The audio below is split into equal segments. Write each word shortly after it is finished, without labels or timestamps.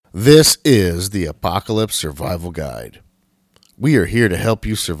This is the Apocalypse Survival Guide. We are here to help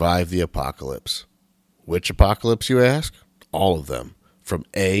you survive the apocalypse. Which apocalypse, you ask? All of them, from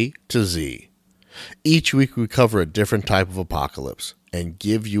A to Z. Each week we cover a different type of apocalypse and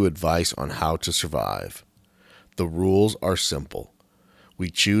give you advice on how to survive. The rules are simple. We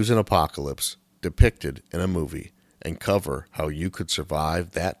choose an apocalypse depicted in a movie and cover how you could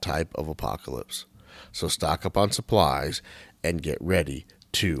survive that type of apocalypse. So stock up on supplies and get ready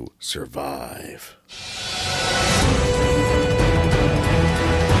to survive.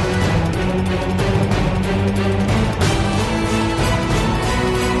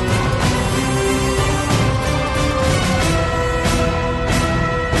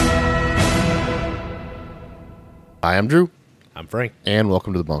 Hi, I'm Drew. I'm Frank. And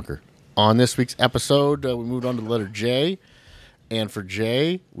welcome to the bunker. On this week's episode, we moved on to the letter J. And for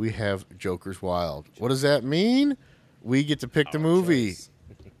J, we have Joker's Wild. What does that mean? We get to pick the movie.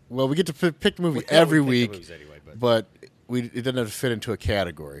 Well, we get to pick the movie every week, but it doesn't have to fit into a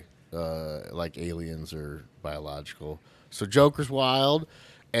category like aliens or biological. So Joker's Wild,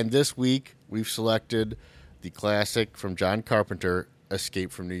 and this week we've selected the classic from John Carpenter,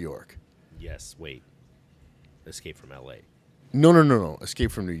 Escape from New York. Yes, wait. Escape from L.A. No.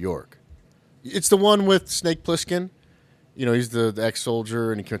 Escape from New York. It's the one with Snake Plissken. You know, he's the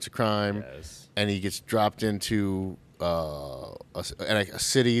ex-soldier, and he commits a crime, and he gets dropped into a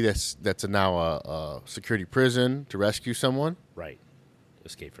city that's now a security prison to rescue someone. Right.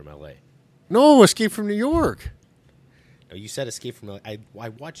 Escape from L.A. No, Escape from New York. No, you said Escape from L.A.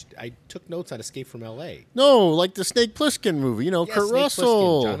 I took notes on Escape from L.A. No, like the Snake Plissken movie. You know, yes, Kurt Snake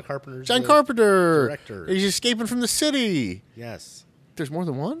Russell. Plissken. John Carpenter. Director. He's escaping from the city. Yes. There's more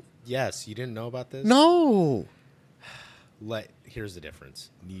than one? Yes. You didn't know about this? No. Here's the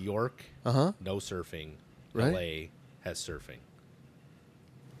difference. New York, no surfing. Right. L.A. has surfing.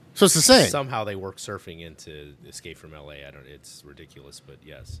 So it's the same. Somehow they work surfing into Escape from L.A. It's ridiculous, but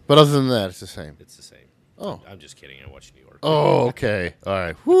yes. But other than that, it's the same. It's the same. Oh. I'm just kidding. I watch New York. Oh, okay. All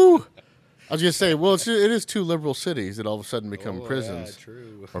right. Whew. I was going to say, well, it is two liberal cities that all of a sudden become prisons. Yeah,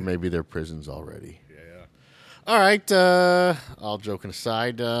 true. Or maybe they're prisons already. Yeah. All right. All joking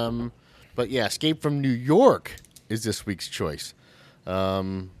aside. But yeah, Escape from New York is this week's choice.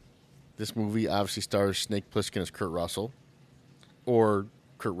 This movie obviously stars Snake Plissken as Kurt Russell. Or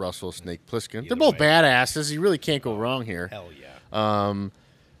Kurt Russell as Snake Plissken. They're both badasses. You really can't go wrong here. Hell yeah.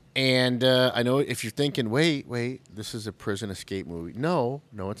 And I know if you're thinking, wait, this is a prison escape movie. No,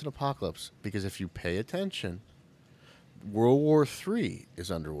 it's an apocalypse. Because if you pay attention, World War III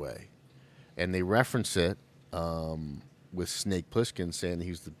is underway. And they reference it with Snake Plissken saying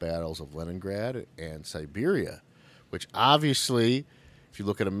he was the battles of Leningrad and Siberia, which obviously, if you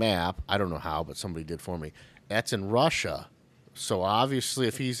look at a map, I don't know how, but somebody did for me, that's in Russia. So obviously,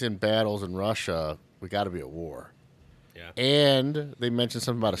 if he's in battles in Russia, we got to be at war. Yeah. And they mentioned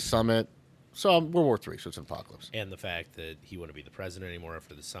something about a summit. So World War III, so it's an apocalypse. And the fact that he wouldn't be the president anymore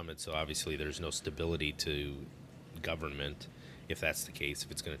after the summit, so obviously there's no stability to government if that's the case.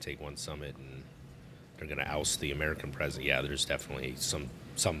 If it's going to take one summit and they're going to oust the American president, yeah, there's definitely some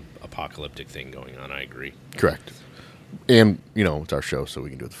apocalyptic thing going on. I agree. Correct. And, it's our show, so we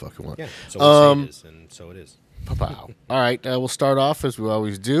can do what the fuck we want. Yeah, so we'll say it is, and so it is. Pow. All right, we'll start off as we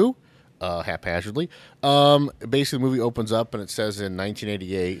always do. Haphazardly. Basically, the movie opens up and it says in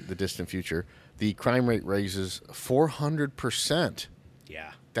 1988, the distant future, the crime rate raises 400%.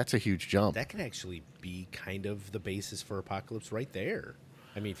 Yeah. That's a huge jump. That can actually be kind of the basis for apocalypse right there.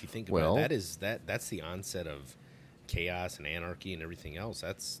 I mean, if you think about it, that's the onset of chaos and anarchy and everything else.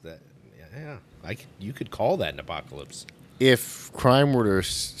 You could call that an apocalypse. If crime were to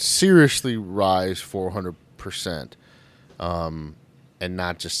seriously rise 400%, and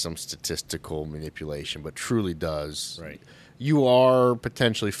not just some statistical manipulation, but truly does. Right. You are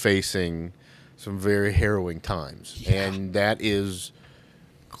potentially facing some very harrowing times. Yeah. And that is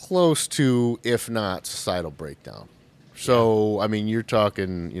close to, if not, societal breakdown. So, I mean, you're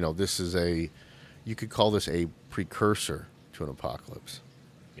talking, this is you could call this a precursor to an apocalypse.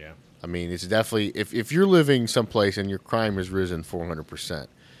 Yeah. I mean, it's definitely, if you're living someplace and your crime has risen 400%,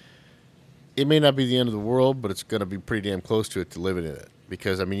 it may not be the end of the world, but it's going to be pretty damn close to it to live in it.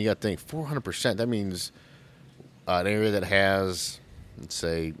 Because, I mean, you got to think, 400%, that means an area that has, let's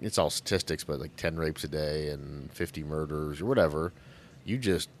say, it's all statistics, but like 10 rapes a day and 50 murders or whatever, it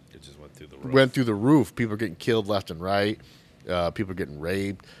just went through the roof. Went through the roof. People are getting killed left and right. People are getting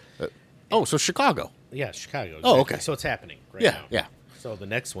raped. So Chicago. Yeah, Chicago. Exactly. Oh, okay. So it's happening right now. Yeah. So the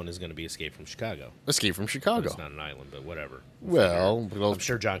next one is going to be Escape from Chicago. Escape from Chicago. It's not an island, but whatever. Well, I'm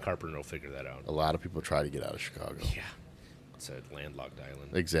sure John Carpenter will figure that out. A lot of people try to get out of Chicago. Yeah. It's a landlocked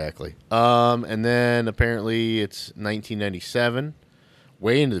island. Exactly. And then apparently it's 1997,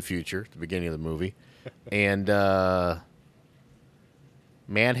 way into the future, the beginning of the movie, and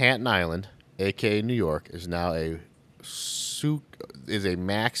Manhattan Island, aka New York, is now a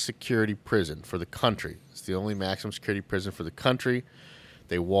max security prison for the country. It's the only maximum security prison for the country.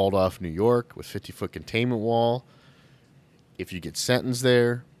 They walled off New York with 50-foot containment wall. If you get sentenced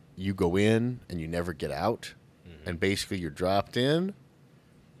there, you go in and you never get out. And basically you're dropped in,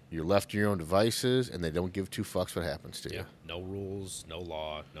 you're left to your own devices, and they don't give two fucks what happens to you. No rules, no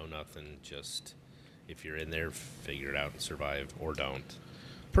law, no nothing. Just if you're in there, figure it out and survive, or don't.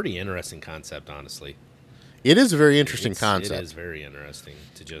 Pretty interesting concept, honestly. It is a very interesting concept. It is very interesting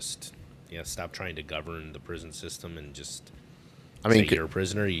to just stop trying to govern the prison system and just say you're a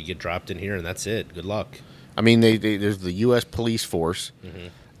prisoner, you get dropped in here, and that's it. Good luck. I mean, there's the U.S. police force,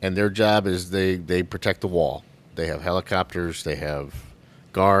 and their job is they protect the wall. They have helicopters, they have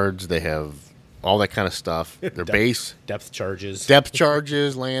guards, they have all that kind of stuff. Their base. Depth charges,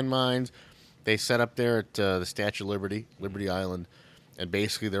 landmines. They set up there at the Statue of Liberty Island, and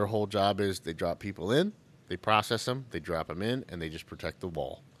basically their whole job is they drop people in, they process them, they drop them in, and they just protect the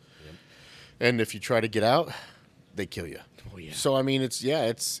wall. Yep. And if you try to get out, they kill you. Oh, yeah. So, I mean, it's what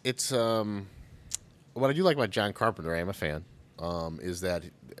I do like about John Carpenter, I am a fan, is that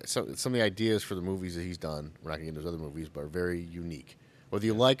some of the ideas for the movies that he's done, we're not going to get into his other movies, but are very unique. Whether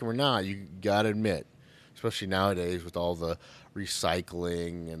you like them or not, you got to admit, especially nowadays with all the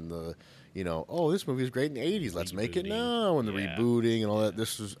recycling and the, this movie was great in the 80s, let's make it now, and the rebooting and all that.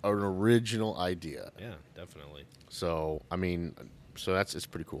 This was an original idea. Yeah, definitely. So, I mean, it's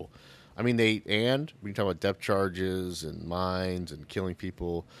pretty cool. I mean, we talk about depth charges and mines and killing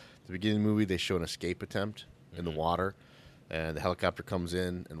people. At the beginning of the movie, they show an escape attempt in the water, and the helicopter comes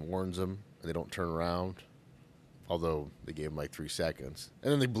in and warns them, and they don't turn around, although they gave them like 3 seconds, and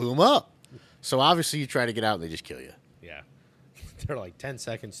then they blew them up. So obviously, you try to get out, and they just kill you. Yeah. They're like 10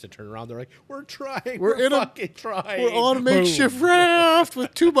 seconds to turn around. They're like, we're trying. We're fucking trying. We're on a makeshift raft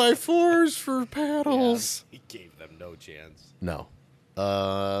with 2x4s for paddles. Yeah, he gave them no chance. No.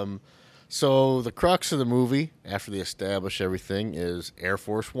 So the crux of the movie, after they establish everything, is Air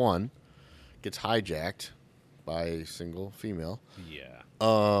Force One gets hijacked by a single female. Yeah.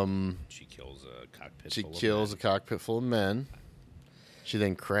 She kills a cockpit. A cockpit full of men. She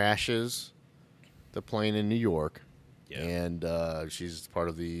then crashes the plane in New York. Yeah. And she's part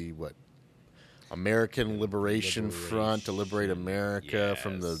of the American Liberation Front to liberate America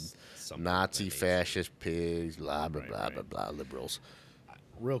from the Nazi fascist pigs. Blah blah blah blah blah. Liberals.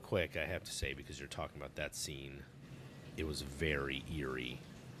 Real quick, I have to say, because you're talking about that scene, it was very eerie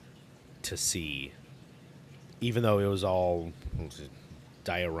to see, even though it was all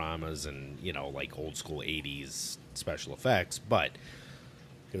dioramas and, like old school 80s special effects, but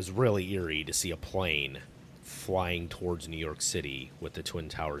it was really eerie to see a plane flying towards New York City with the Twin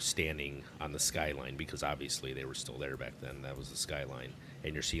Towers standing on the skyline, because obviously they were still there back then. That was the skyline.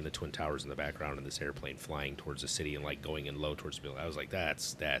 And you're seeing the Twin Towers in the background and this airplane flying towards the city and like going in low towards the building. I was like,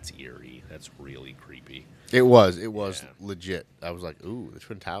 that's eerie. That's really creepy. It was legit. I was like, ooh, the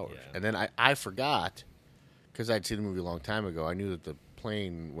Twin Towers. Yeah. And then I forgot, because I'd seen the movie a long time ago, I knew that the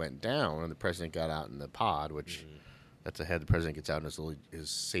plane went down and the president got out in the pod, which that's ahead. The president gets out in his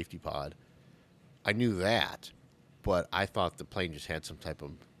safety pod. I knew that, but I thought the plane just had some type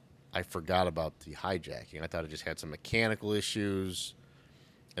of, I forgot about the hijacking. I thought it just had some mechanical issues.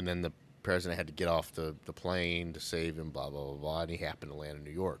 And then the president had to get off the plane to save him, blah, blah, blah, blah, and he happened to land in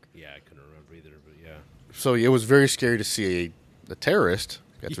New York. Yeah, I couldn't remember either, but yeah. So it was very scary to see a terrorist,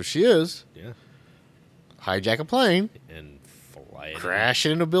 that's what she is, hijack a plane, and fly crash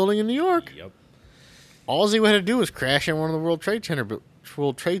into a building in New York. Yep. All he would have to do was crash in one of the World Trade Center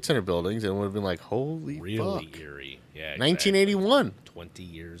buildings, and it would have been like, holy fuck. Really eerie. Yeah, 1981. Exactly. 20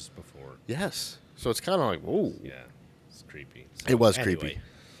 years before. Yes. So it's kind of like, whoa. Yeah, it's creepy. So, it was creepy.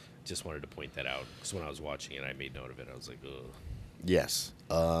 Just wanted to point that out, because when I was watching it, I made note of it. I was like, ugh. Yes.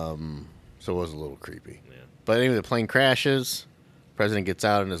 So it was a little creepy. Yeah. But anyway, the plane crashes. President gets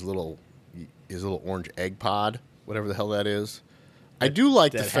out in his little orange egg pod, whatever the hell that is. I do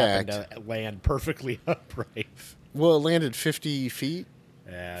like the fact to land perfectly upright. Well, it landed 50 feet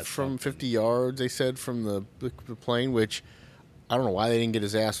from 50 yards. They said from the plane, which I don't know why they didn't get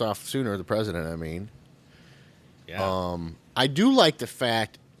his ass off sooner. The president, I mean. Yeah. I do like the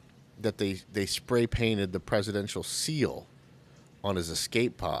fact that they spray painted the presidential seal on his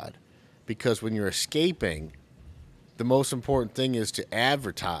escape pod, because when you're escaping, the most important thing is to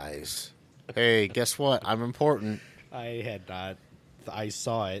advertise. Hey, guess what? I'm important. I had not I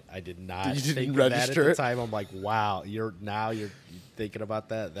saw it. I did not You didn't think of that at register the it? time. I'm like, wow, you're thinking about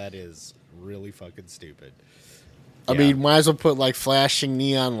that. That is really fucking stupid. I Yeah. mean, might as well put like flashing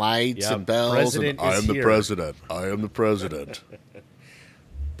neon lights Yep. and bells. President and, I is am the here." president. I am the president.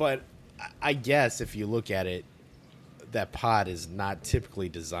 But I guess if you look at it, that pod is not typically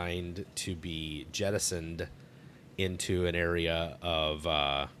designed to be jettisoned into an area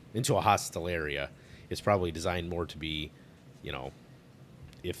of into a hostile area. It's probably designed more to be, you know,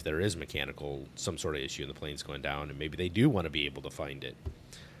 if there is some sort of issue and the plane's going down, and maybe they do want to be able to find it.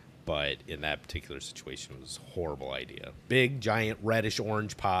 But in that particular situation, it was a horrible idea. Big, giant, reddish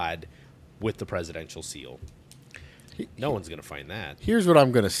orange pod with the presidential seal. No one's going to find that. Here's what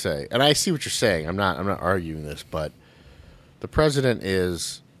I'm going to say, and I see what you're saying. I'm not arguing this, but the president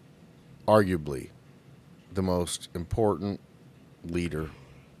is arguably the most important leader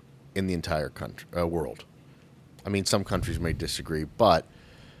in the entire country world. I mean, some countries may disagree, but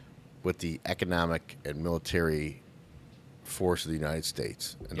with the economic and military force of the United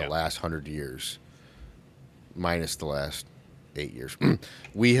States in the last 100 years, minus the last 8 years,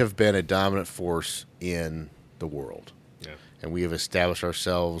 we have been a dominant force in the world. Yeah. And we have established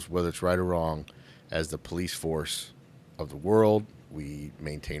ourselves, whether it's right or wrong, as the police force of the world. We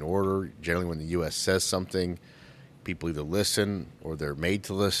maintain order. Generally, when the U.S. says something, people either listen or they're made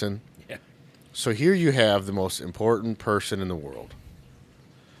to listen. Yeah. So here you have the most important person in the world,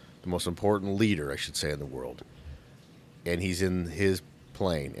 the most important leader, I should say, in the world. And he's in his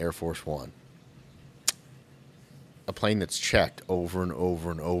plane, Air Force One. A plane that's checked over and over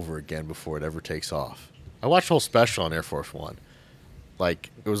and over again before it ever takes off. I watched a whole special on Air Force One. Like,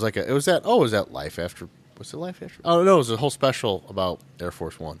 it was that Life After, was it Life After? Oh, no, it was a whole special about Air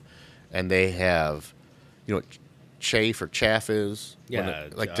Force One. And they have, you know what chaff is? Yeah.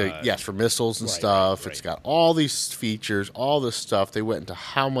 Yes, for missiles and right, stuff. right. It's got all these features, all this stuff. They went into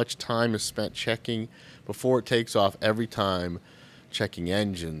how much time is spent checking before it takes off every time, checking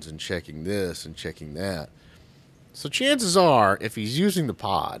engines and checking this and checking that. So chances are, if he's using the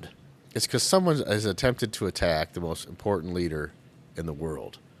pod, it's because someone has attempted to attack the most important leader in the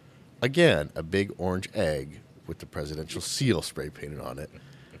world. Again, a big orange egg with the presidential seal spray painted on it.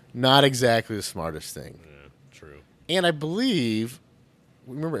 Not exactly the smartest thing. Yeah, true. And I believe,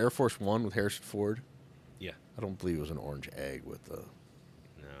 remember Air Force One with Harrison Ford? Yeah. I don't believe it was an orange egg with the...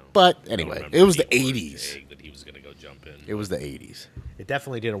 No. But I don't anyway, remember it was the orange 80s. egg that he was going to go jump in. It was the 80s. It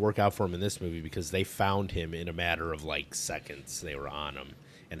definitely didn't work out for him in this movie because they found him in a matter of like seconds. They were on him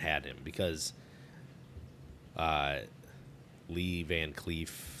and had him because Lee Van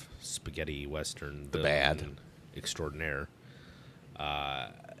Cleef, spaghetti western The villain bad. extraordinaire.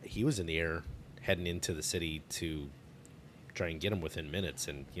 He was in the air heading into the city to try and get him within minutes,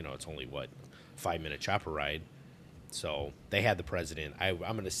 and you know it's only 5-minute chopper ride. So they had the president. I'm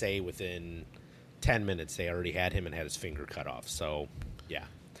going to say within 10 minutes they already had him and had his finger cut off. So yeah,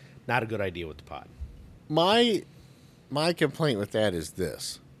 not a good idea with the pod. My complaint with that is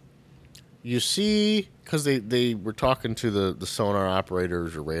this. You see, because they were talking to the sonar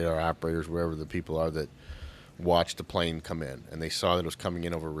operators or radar operators, wherever the people are that watched the plane come in, and they saw that it was coming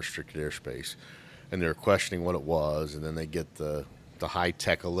in over restricted airspace, and they were questioning what it was, and then they get the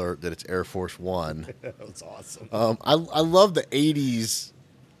high-tech alert that it's Air Force One. That was awesome. I love the 80s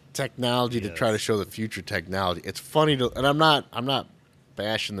technology to try to Yes. show the future technology. It's funny and I'm not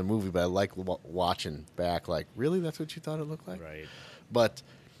bashing the movie, but I like watching back. Like, really, that's what you thought it looked like? Right. But,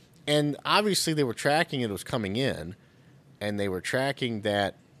 and obviously they were tracking it was coming in, and they were tracking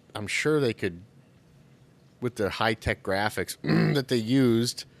that. I'm sure they could, with their high tech graphics that they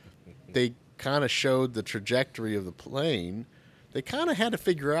used, they kind of showed the trajectory of the plane. They kind of had to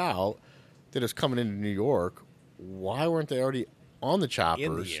figure out that it was coming into New York. Why weren't they already on the choppers?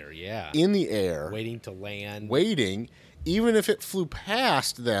 In the air, yeah. In the air. Waiting to land. Waiting. Even if it flew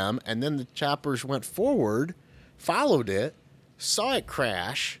past them and then the choppers went forward, followed it, saw it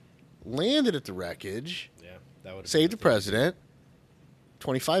crash, landed at the wreckage, Yeah, that would saved the president,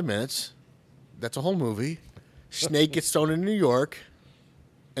 25 minutes. That's a whole movie. Snake gets thrown in New York,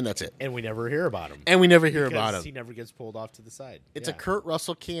 and that's it. And we never hear about him. And we never hear about Because him. he never gets pulled off to the side. It's Yeah. a Kurt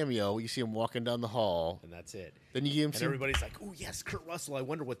Russell cameo. You see him walking down the hall. And that's it. Then you And everybody's like, "Oh yes, Kurt Russell. I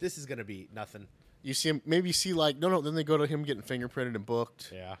wonder what this is going to be." Nothing. You see him. Maybe you see like no. Then they go to him getting fingerprinted and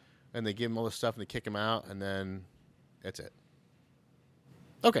booked, Yeah. and they give him all this stuff and they kick him out, and then that's it.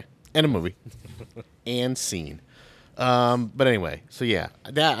 Okay, end of movie, and scene. But anyway, so yeah,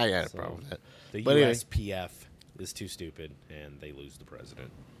 that I had a problem with that. The But anyway, USPF is too stupid, and they lose the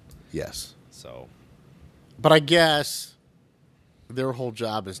president. yes, So but I guess their whole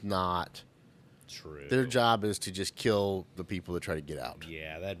job is not True. Their job is to just kill the people that try to get out.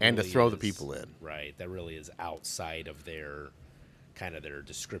 Yeah, that and to really throw the is- people in. Right. That really is outside of their kind of their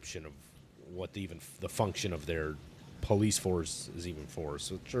description of what the function of their police force is even for.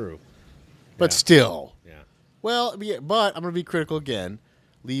 So true. But Yeah. still, Yeah. well, yeah, but I'm going to be critical again.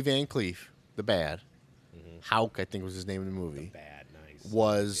 Lee Van Cleef, the bad, Hauk, I think was his name in the movie, Bad. Nice.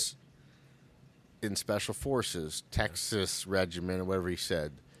 was in Special Forces, Texas Regiment, or whatever he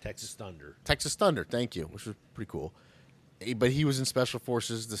said. Texas Thunder. Texas Thunder, thank you, which was pretty cool. But he was in Special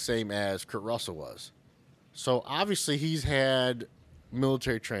Forces the same as Kurt Russell was. So obviously he's had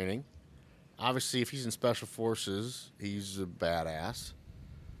military training. Obviously, if he's in Special Forces, he's a badass.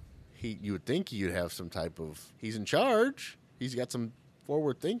 You would think he'd have some type of... He's in charge. He's got some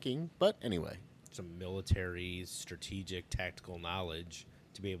forward thinking. But anyway. Some military, strategic, tactical knowledge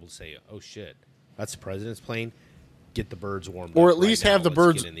to be able to say, "Oh shit, that's the president's plane. Get the birds warmed Or up at least right now. have the Let's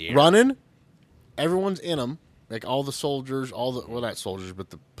birds get in the air." running. Everyone's in them. Like all the soldiers, well, not soldiers,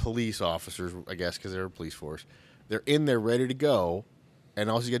 but the police officers, I guess, because they're a police force. They're in there ready to go. And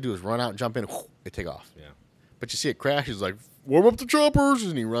all you got to do is run out and jump in. And they take off. Yeah. But you see it crash. He's like, warm up the choppers.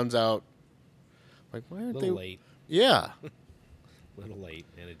 And he runs out. Like, why A aren't little they? late. Yeah. Little late,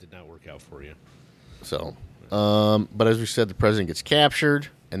 and it did not work out for you. So, but as we said, the president gets captured.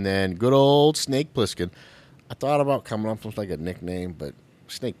 And then good old Snake Plissken. I thought about coming up with like a nickname, but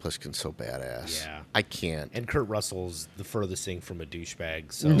Snake Plissken's so badass. Yeah. I can't. And Kurt Russell's the furthest thing from a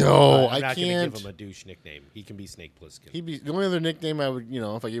douchebag. So No, I'm I not gonna can't. give him a douche nickname. He can be Snake Plissken. He'd be the only other nickname I would,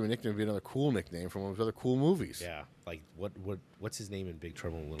 if I gave him a nickname, would be another cool nickname from one of his other cool movies. Yeah, like what's his name in Big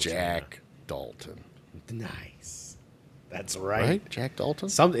Trouble in Little Jack Dalton. China? Nice. That's right. Right? Jack Dalton?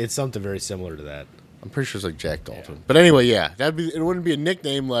 It's something very similar to that. I'm pretty sure it's like Jack Dalton. Yeah. But anyway, yeah, it wouldn't be a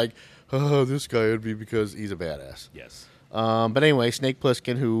nickname like, oh, this guy. It would be because he's a badass. Yes. But anyway, Snake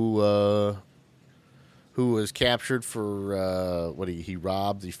Plissken, who was captured for he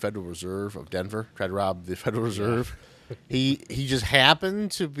robbed the Federal Reserve of Denver. Tried to rob the Federal Reserve. He just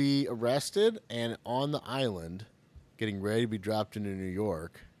happened to be arrested and on the island, getting ready to be dropped into New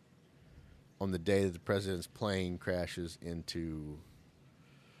York on the day that the president's plane crashes into.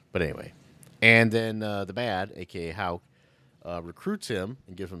 But anyway, and then the bad, aka Hauk, recruits him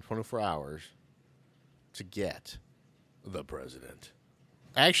and gives him 24 hours to get the president.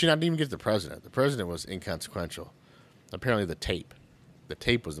 Actually, not even get the president. The president was inconsequential. Apparently, the tape. The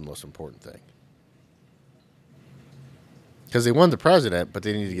tape was the most important thing. Because they won the president, but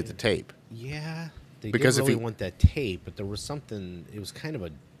they needed to get the tape. Yeah. They Because did if really he- want that tape, but there was something. It was kind of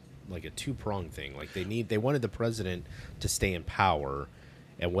a two-pronged thing. Like they wanted the president to stay in power,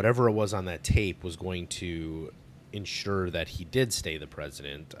 and whatever it was on that tape was going to ensure that he did stay the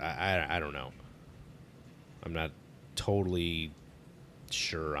president. I don't know. I'm not totally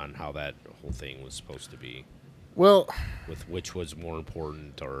sure on how that whole thing was supposed to be, Well, with which was more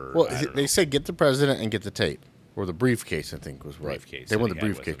important, or they I don't know. said get the president and get the tape. Or the briefcase, I think, was right. Briefcase, They I wanted the think I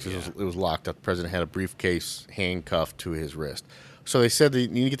was briefcase him, because yeah. it was locked up. The president had a briefcase handcuffed to his wrist. So they said that you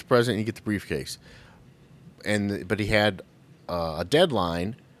need to get the president, you get the briefcase. But he had a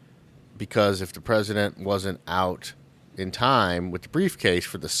deadline because if the president wasn't out in time with the briefcase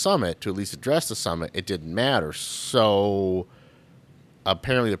for the summit to at least address the summit, it didn't matter. So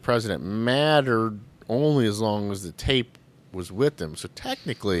apparently the president mattered only as long as the tape was with him. So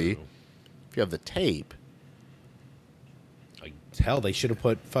technically, if you have the tape, Like, hell, they should have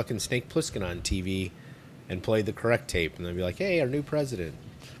put fucking Snake Plissken on TV and played the correct tape, and they'd be like, "Hey, our new president,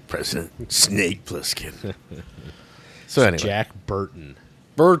 President Snake Plissken. So anyway, Jack Burton."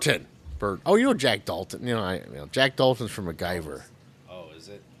 Burton. Oh, you know Jack Dalton. Jack Dalton's from MacGyver. Oh, is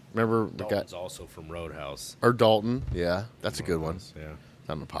it? Remember the guy? Dalton's also from Roadhouse. Or Dalton. Yeah, that's a good one. Yeah,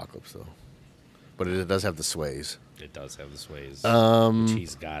 Not an apocalypse though, but it does have the sways. it does have the sways.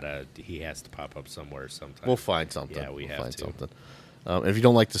 Which he has to pop up somewhere sometime. We'll find something. Yeah, we We'll have find to. something. If you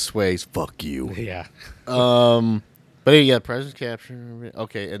don't like the sways, fuck you. Yeah. But yeah, president capture.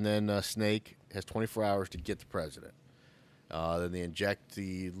 Okay, and then Snake has 24 hours to get the president. Then they inject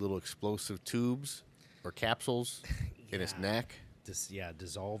the little explosive tubes or capsules in his neck.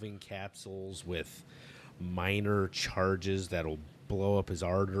 Dissolving capsules with minor charges that'll blow up his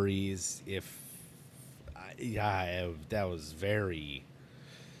arteries. That was very.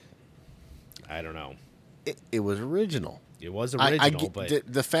 I don't know. It was original. It was I original, get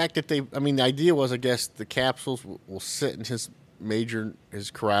but the fact that the idea was, I guess, the capsules will sit in his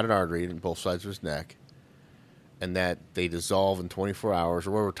carotid artery in both sides of his neck, and that they dissolve in 24 hours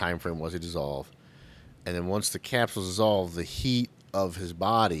or whatever time frame was, they dissolve. And then once the capsules dissolve, the heat of his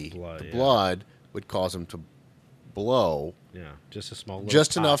body, Blood, the yeah. blood, would cause him to blow, Yeah, just a small little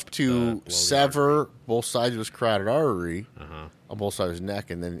just pop enough to blow the sever both sides of his carotid artery artery. on both sides of his neck,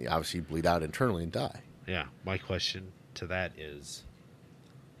 and then obviously bleed out internally and die. Yeah, my question to that is,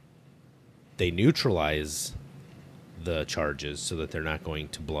 they neutralize the charges so that they're not going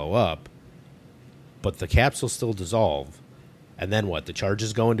to blow up, but the capsules still dissolve. And then what? The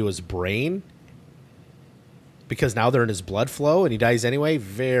charges go into his brain? Because now they're in his blood flow and he dies anyway?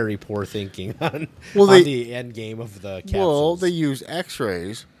 Very poor thinking on, on the end game of the capsules. Well, they use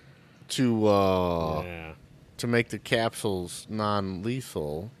X-rays to Yeah. to make the capsules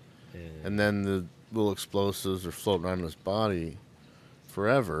non-lethal, and then the little explosives are floating around in his body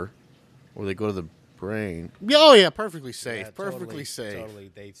forever, or they go to the brain. Oh yeah, perfectly safe. Yeah, perfectly totally, safe.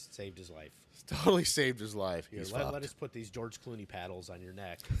 Totally, they saved his life. Totally saved his life. Here, He's let fucked. us put these George Clooney paddles on your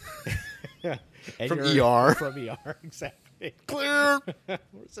neck. From ER. From ER, exactly. Clear.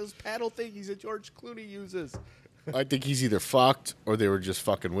 Where's those paddle thingies that George Clooney uses? I think he's either fucked or they were just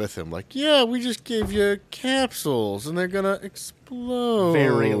fucking with him. Like, yeah, we just gave you capsules and they're gonna explode.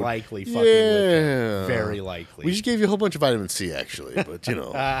 Very likely fucking with him. Very likely. We just gave you a whole bunch of vitamin C, actually, but you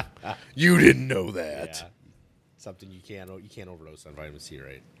know, you didn't know that. Yeah. Something you can't overdose on vitamin C,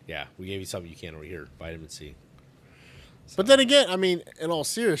 right? Yeah, we gave you something you can't over here, vitamin C. So. But then again, I mean, in all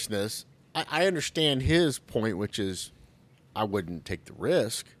seriousness, I understand his point, which is I wouldn't take the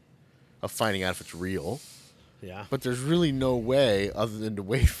risk of finding out if it's real. Yeah. But there's really no way other than to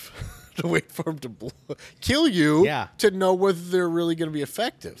wait for him to kill you to know whether they're really going to be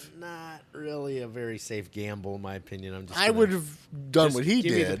effective. Not really a very safe gamble, in my opinion. I would have done what he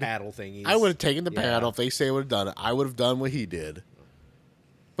give did. Me the paddle thingies. I would have taken the paddle. If they say I would have done it, I would have done what he did.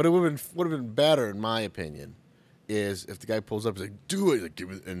 But it would have been better, in my opinion, is if the guy pulls up and like, do it, like, give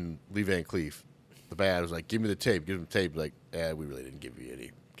me, and Lee Van Cleef, the bad, was like, give me the tape, give him the tape. Like, we really didn't give you any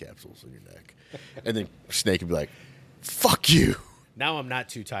capsules in your neck. And then Snake would be like, fuck you. Now I'm not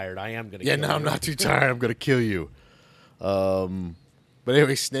too tired. I am going to kill you. I'm not too tired. I'm going to kill you. But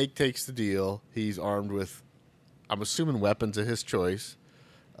anyway, Snake takes the deal. He's armed with, I'm assuming, weapons of his choice.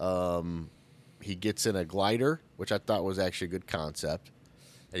 He gets in a glider, which I thought was actually a good concept.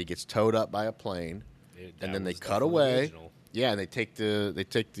 And he gets towed up by a plane. And then they cut away. Original. Yeah, and they take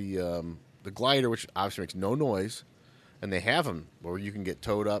the glider, which obviously makes no noise. And they have him where you can get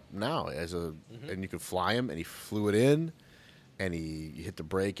towed up now and you can fly him. And he flew it in, and he hit the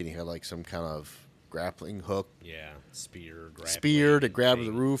brake, and he had like some kind of grappling hook. Yeah, spear to grab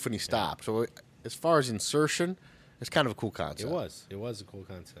the roof, and he stopped. So as far as insertion, it's kind of a cool concept. It was a cool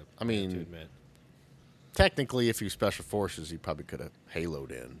concept. I mean, to admit. Technically, if he was special forces, he probably could have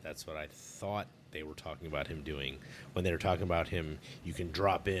haloed in. That's what I thought they were talking about him doing when they were talking about him. You can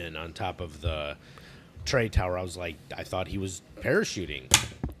drop in on top of the trade tower. I was like, I thought he was parachuting.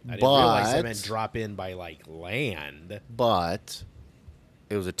 I didn't realize they meant drop in by like land. But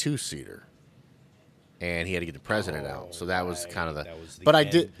it was a 2-seater, and he had to get the president out. So that was kind of the. But I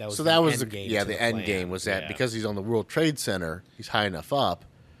did. So that was the end game was that because he's on the World Trade Center, he's high enough up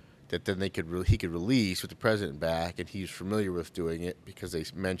that then he could release with the president back, and he's familiar with doing it because they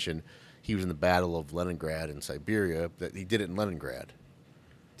mentioned he was in the Battle of Leningrad in Siberia. That he did it in Leningrad.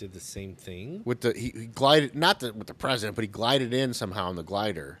 Did the same thing with the he glided with the president, but he glided in somehow on the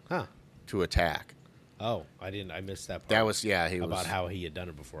glider to attack. Oh, I missed that part. That was how he had done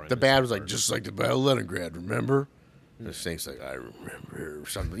it before. The bad was like just like the Battle of Leningrad, remember? And the Snake's like, I remember, or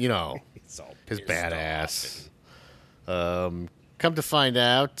something, you know. It's all his badass. Come to find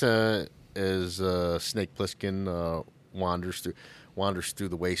out, as Snake Plissken wanders through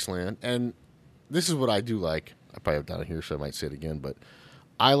the wasteland, and this is what I do like. I probably have done it here, so I might say it again, but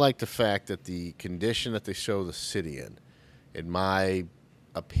I like the fact that the condition that they show the city in my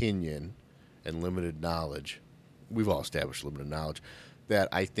opinion and limited knowledge, we've all established limited knowledge, that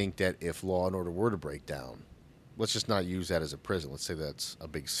I think that if law and order were to break down, let's just not use that as a prison. Let's say that's a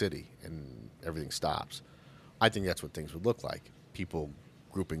big city and everything stops. I think that's what things would look like. People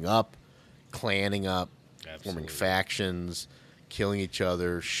grouping up, clanning up, forming factions, killing each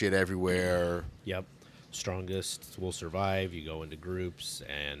other, shit everywhere. Yep. Strongest will survive. You go into groups,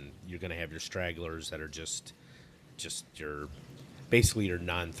 and you're going to have your stragglers that are just your basically your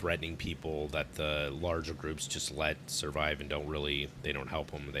non-threatening people that the larger groups just let survive and they don't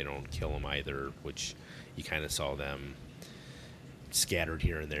help them, they don't kill them either, which you kind of saw them scattered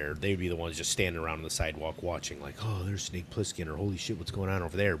here and there. They would be the ones just standing around on the sidewalk watching, like, oh, there's Snake Plissken, or holy shit, what's going on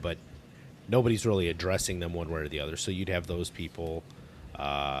over there? But nobody's really addressing them one way or the other. So you'd have those people.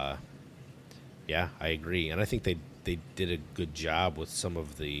 Yeah, I agree. And I think they did a good job with some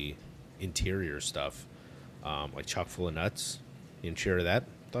of the interior stuff, like chock full of nuts. The interior of that,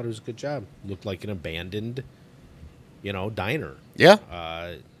 thought it was a good job. Looked like an abandoned diner.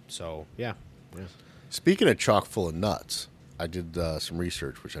 Yeah. So yeah. Speaking of chock full of nuts, I did some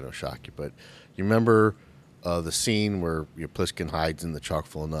research, which I know shocked you, but you remember the scene where Pliskin hides in the chock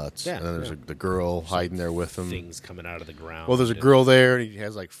full of nuts, Yeah, and then there's yeah. the girl hiding there with him. Things coming out of the ground. Well, there's a girl there, and he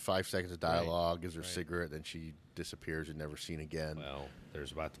has like 5 seconds of dialogue, gives her a right. cigarette, then she disappears and never seen again. Well,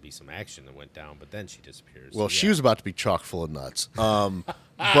 there's about to be some action that went down, but then she disappears. Well, So, she yeah. was about to be chock full of nuts.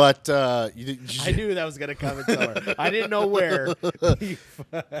 But you I knew that was going to come in somewhere. I didn't know where.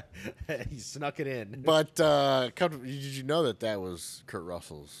 He snuck it in. But did you know that was Kurt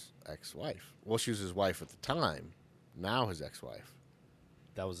Russell's ex-wife? Well, she was his wife at the time. Now his ex-wife.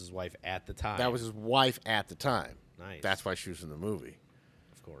 That was his wife at the time. That was his wife at the time. Nice. That's why she was in the movie.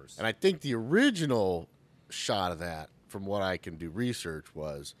 Of course. And I think the original shot of that, from what I can do research,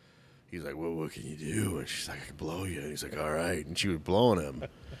 was he's like, well, what can you do? And she's like, I can blow you. And he's like, all right. And she was blowing him.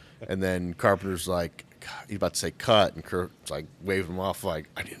 And then Carpenter's like, he's about to say cut. And Kurt's like waving him off like,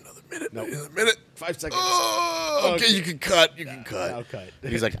 I need another minute. Nope. I need another minute. 5 seconds. Oh, okay, you can cut. You can cut. I'll cut.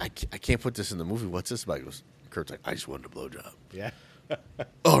 And he's like, I can't put this in the movie. What's this about? He goes, Kurt's like, I just wanted a blowjob. Yeah.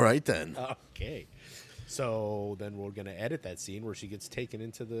 All right, then. Okay. So then we're gonna edit that scene where she gets taken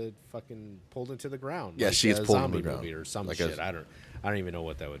into the pulled into the ground. Yeah, she gets pulled into zombie the ground. movie or some Like shit. a- I don't even know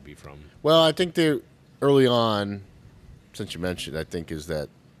what that would be from. Well, I think they early on, since you mentioned, I think is that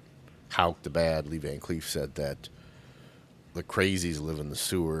Houck the Bad, Lee Van Cleef said that the crazies live in the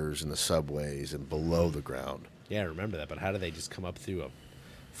sewers and the subways and below the ground. Yeah, I remember that. But how did they just come up through a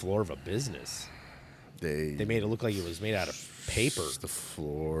floor of a business? They They made it look like it was made out of paper. The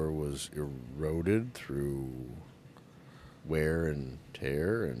floor was eroded through wear and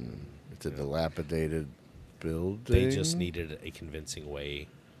tear, and it's a dilapidated building. They just needed a convincing way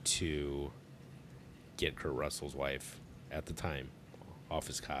to get Kurt Russell's wife at the time off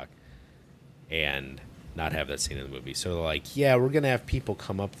his cock and not have that scene in the movie. So they're like, yeah, we're going to have people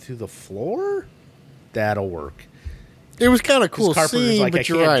come up through the floor? That'll work. It was kind of cool Carpenter's scene, like, but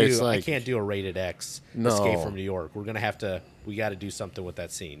you're right. It's I like, can't do a rated X No. Escape from New York. We're going to have to, we got to do something with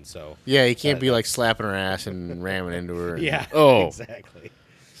that scene. So yeah, you can't be like slapping her ass and ramming into her. And, yeah, oh, exactly.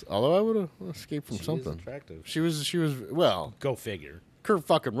 although I would have escaped from She is something. attractive. She was well, Go figure. Kurt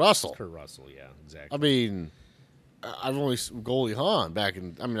fucking Russell. Kurt Russell, yeah, exactly. I mean, I've only Goldie Hawn back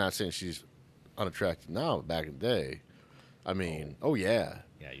in. I'm not saying she's unattractive now, but back in the day, I mean, oh yeah,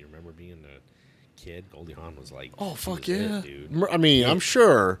 Yeah, you remember being a kid? Goldie Hawn was like, oh she fuck was yeah, it, dude. I mean, I'm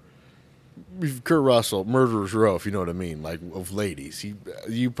sure Kurt Russell, Murderer's Row, if you know what I mean, like of ladies,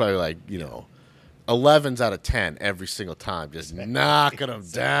 you probably like 11s out of 10 every single time, just knocking them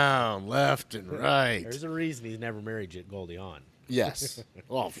down left and right. There's a reason he's never married Goldie Hawn. Yes.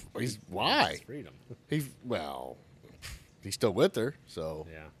 Well, why? It's freedom. He's still with her, so.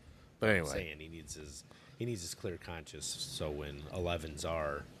 Yeah. But I'm anyway, saying he needs his clear conscience, so when 11s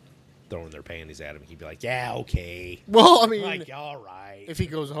are throwing their panties at him, he'd be like, yeah, okay. well, I mean, Like, all right. if he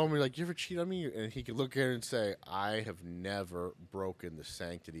goes home and like, you ever cheat on me? And he could look at her and say, I have never broken the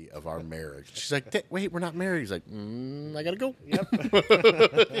sanctity of our marriage. She's like, wait, we're not married. He's like, I gotta go. Yep.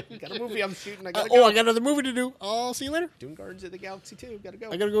 Got a movie I'm shooting. I gotta Oh, go. I got another movie to do. I'll see you later. Doing Guardians of the Galaxy 2. Gotta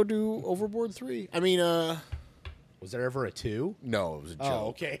go. I gotta go do Overboard 3. I mean, Was there ever a 2? no, it was a joke. Oh,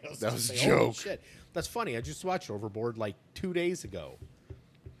 okay. I That gonna was a say, holy joke. shit. That's funny. I just watched Overboard like 2 days ago.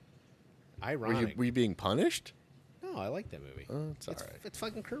 Were Ironic. you being punished? No, I like that movie. It's all right. It's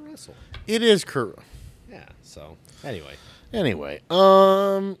fucking Kurt Russell. It is Kurt. Yeah. So anyway, Anyway,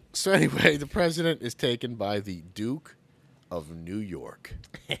 the president is taken by the Duke of New York,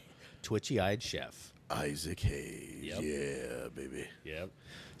 twitchy-eyed chef. Isaac Hayes. Yep. Yeah, baby. Yep.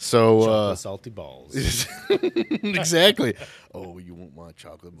 So, Chocolate salty balls. exactly. Oh, you want my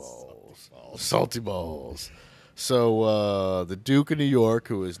chocolate balls. Salty balls. So, the Duke of New York,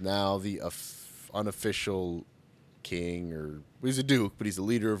 who is now the unofficial king, or he's a duke, but he's the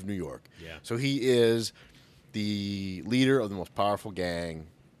leader of New York. Yeah. So he is the leader of the most powerful gang.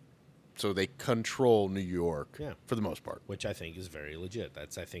 So they control New York for the most part. Which I think is very legit.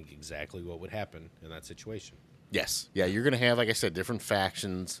 That's, I think, exactly what would happen in that situation. Yes. Yeah, you're going to have, like I said, different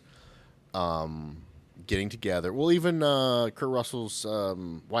factions getting together. Well, even Kurt Russell's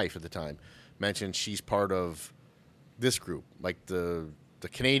wife at the time mentioned she's part of this group, like the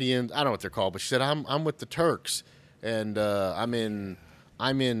Canadians. I don't know what they're called, but she said, I'm with the Turks, and I'm in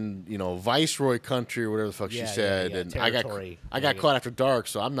Viceroy country or whatever the fuck she said. And Territory. I got caught after dark,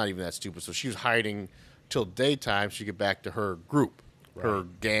 so I'm not even that stupid. So she was hiding till daytime so she could get back to her group. Her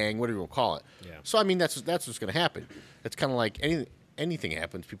gang, whatever you want to call it. Yeah. So I mean, that's what's going to happen. It's kind of like anything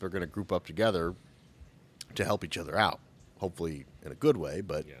happens, people are going to group up together to help each other out. Hopefully in a good way,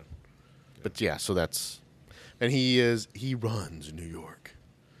 but Yeah. but yeah. So that's. And he runs New York.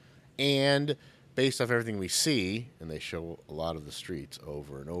 And based off everything we see, and they show a lot of the streets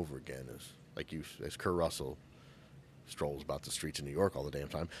over and over again, as Kurt Russell strolls about the streets of New York all the damn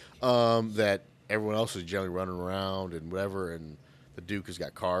time, that everyone else is generally running around and whatever, and the Duke has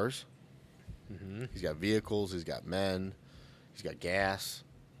got cars. Mm-hmm. He's got vehicles. He's got men. He's got gas.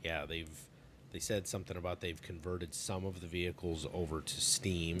 Yeah, they said something about they've converted some of the vehicles over to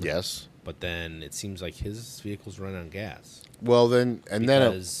steam. Yes. But then it seems like his vehicles run on gas. Well, then,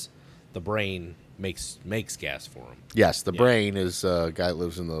 because the brain makes gas for him. Yes, the brain is a guy that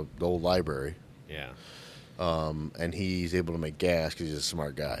lives in the old library. Yeah. And he's able to make gas because he's a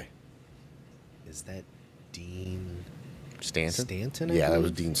smart guy. Is that Dean Stanton? I Yeah, that believe?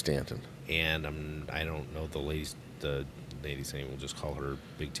 was Dean Stanton. And I don't know the lady's name. We'll just call her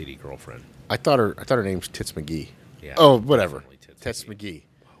Big Titty Girlfriend. I thought her name's Tits McGee. Yeah. Oh, whatever. Tits McGee.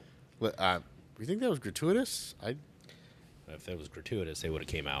 Wow. You think that was gratuitous? If that was gratuitous, they would have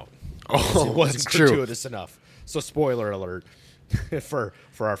came out. Oh, it wasn't that's true. gratuitous enough. So spoiler alert for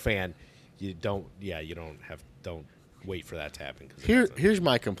our fan. Don't wait for that to happen. Here's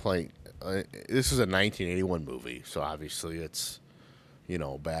my complaint. This is a 1981 movie, so obviously it's,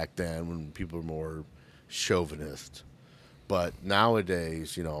 back then when people were more chauvinist. But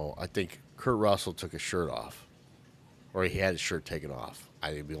nowadays, I think Kurt Russell took his shirt off, or he had his shirt taken off. I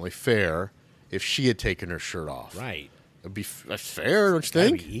think it'd be only fair if she had taken her shirt off. Right. It'd be that's fair, don't you Gotta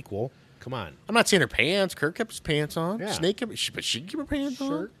think? be equal. Come on. I'm not saying her pants. Kurt kept his pants on. Yeah. Snake kept, but she kept her pants on.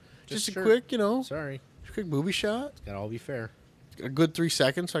 Shirt. Just a shirt. quick, Sorry. quick movie shot. Gotta all be fair. A good 3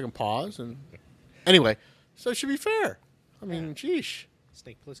 seconds so I can pause. And anyway, so it should be fair. I mean, sheesh.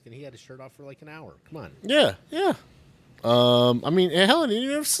 Snake Plissken, he had his shirt off for like an hour. Come on. Yeah. I mean, Helen didn't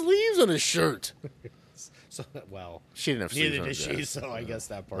even have sleeves on his shirt. So, well, She didn't have sleeves neither on did his she, shirt. so I guess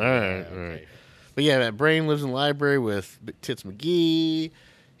that part. All right, all right. But yeah, that brain lives in the library with Tits McGee.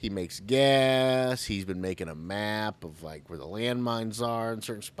 He makes gas. He's been making a map of like where the landmines are in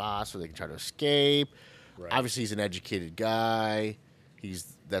certain spots where they can try to escape. Right. Obviously, he's an educated guy.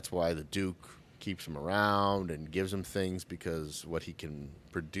 That's why the Duke keeps him around and gives him things because what he can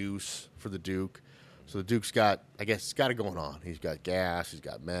produce for the Duke. So the Duke's got, I guess, it's got it going on. He's got gas. He's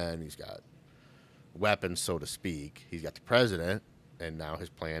got men. He's got weapons, so to speak. He's got the president, and now his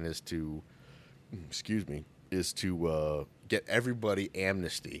plan is to get everybody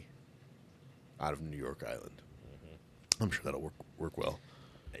amnesty out of New York Island. Mm-hmm. I'm sure that'll work well.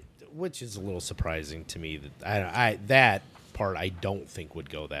 Which is a little surprising to me that that part I don't think would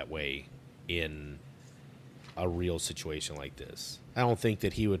go that way in a real situation like this. I don't think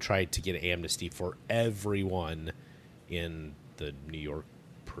that he would try to get amnesty for everyone in the New York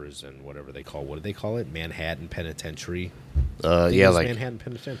prison, whatever they call. What do they call it? Manhattan Penitentiary. Manhattan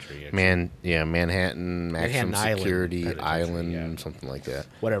Penitentiary. Actually. Manhattan Maximum Manhattan Security Island, Island, something like that.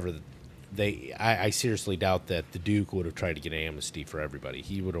 Whatever. I seriously doubt that the Duke would have tried to get amnesty for everybody.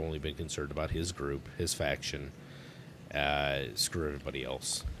 He would have only been concerned about his group, his faction. Screw everybody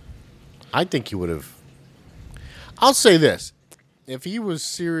else. I think he would have. I'll say this: if he was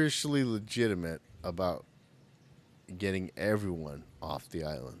seriously legitimate about getting everyone off the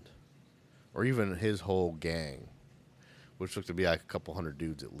island, or even his whole gang, which looked to be like a couple hundred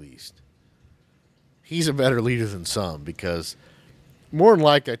dudes at least, he's a better leader than some because more than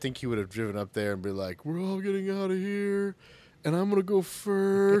likely, I think he would have driven up there and be like, "We're all getting out of here, and I'm gonna go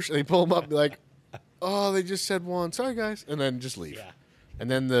first." And he pull him up and be like, "Oh, they just said one. Sorry, guys," and then just leave. Yeah. And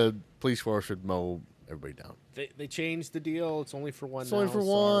then the police force would mow everybody down. They changed the deal. It's only for one. It's only for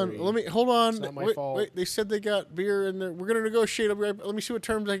one. Let me hold on. It's not my fault. Wait, they said they got beer in there. We're gonna negotiate. I'll be right. Let me see what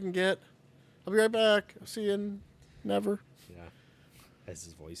terms I can get. I'll be right back. I'll see you in never. Yeah. As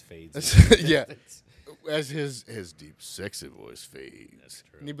his voice fades. Yeah. As his deep, sexy voice fades. That's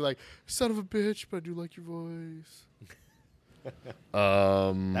true. And he'd be like, "Son of a bitch, but I do like your voice."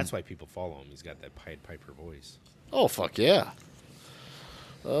 That's why people follow him. He's got that Pied Piper voice. Oh, fuck yeah.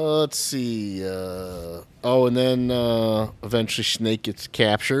 Let's see. And then eventually Snake gets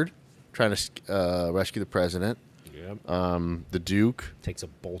captured, trying to rescue the president. Yep. The Duke Takes a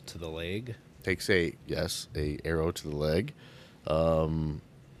bolt to the leg. takes a arrow to the leg.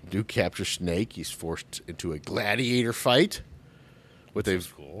 Duke captures Snake. He's forced into a gladiator fight, which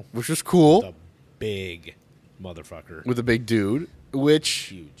was cool. The big motherfucker. With a big dude, which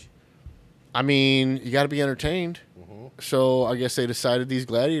Huge. I mean, you got to be entertained. Mm-hmm. So I guess they decided these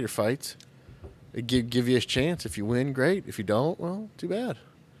gladiator fights they give you a chance. If you win, great. If you don't, well, too bad.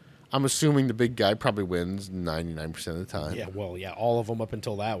 I'm assuming the big guy probably wins 99% of the time. Yeah, well, yeah, all of them up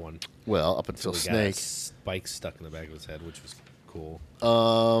until that one. Well, up until He got Snake. a spike stuck in the back of his head, which was cool.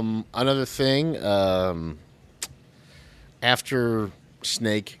 Another thing, after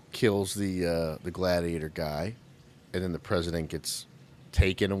Snake kills the gladiator guy, and then the president gets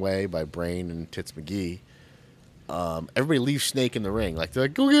taken away by Brain and Tits McGee. Everybody leaves Snake in the ring. Like they're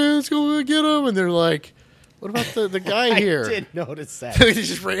like, let's go get him, and they're like, what about the guy here? I did notice that. They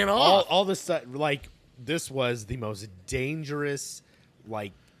just ran off. All this stuff, like this was the most dangerous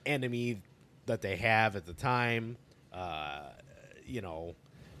like enemy that they have at the time. You know,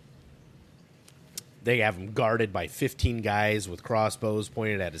 they have him guarded by 15 guys with crossbows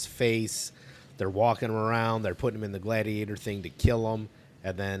pointed at his face. They're walking him around. They're putting him in the gladiator thing to kill him,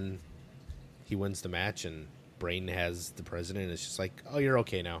 and then he wins the match. And Brain has the president. It's just like, oh, you're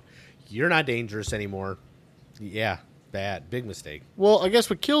okay now. You're not dangerous anymore. Yeah, big mistake. Well, I guess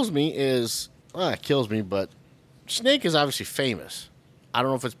what kills me is, it kills me, but Snake is obviously famous. I don't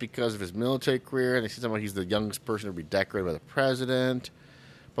know if it's because of his military career, and they say something like he's the youngest person to be decorated by the president.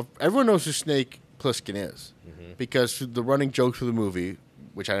 But everyone knows who Snake Plissken is. Mm-hmm. Because the running joke through the movie,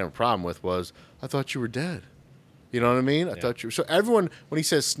 which I didn't have a problem with, was, I thought you were dead. You know what I mean? I thought you were. So everyone, when he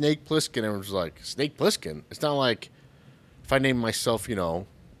says Snake Plissken, everyone's like, Snake Plissken? It's not like if I name myself,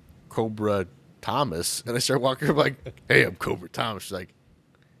 Cobra Thomas, and I start walking around like, hey, I'm Cobra Thomas. She's like,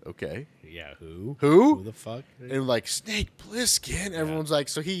 okay. Yeah, who? Who the fuck? And like, Snake Plissken. Everyone's like,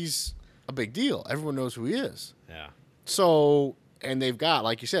 so he's a big deal. Everyone knows who he is. Yeah. So, and they've got,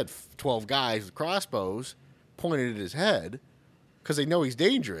 like you said, 12 guys with crossbows pointed at his head because they know he's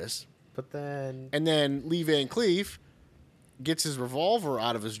dangerous. But then... And then Lee Van Cleef gets his revolver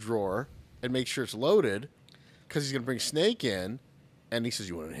out of his drawer and makes sure it's loaded because he's going to bring Snake in. And he says,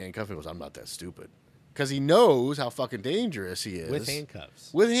 you want to handcuff him? He goes, I'm not that stupid. Because he knows how fucking dangerous he is. With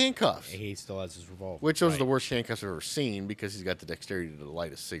handcuffs. With handcuffs. And he still has his revolver. Which those are the worst handcuffs I've ever seen because he's got the dexterity to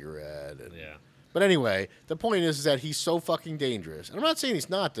light a cigarette. Yeah. But anyway, the point is that he's so fucking dangerous. And I'm not saying he's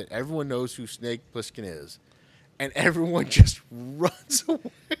not, that everyone knows who Snake Plissken is. And everyone just runs away.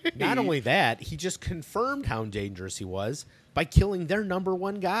 Not only that, he just confirmed how dangerous he was by killing their number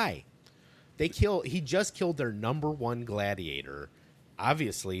one guy. He just killed their number one gladiator.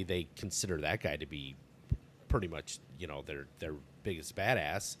 Obviously, they consider that guy to be pretty much, their biggest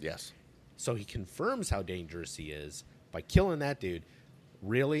badass. Yes. So he confirms how dangerous he is by killing that dude.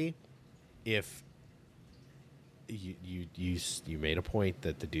 Really, if you made a point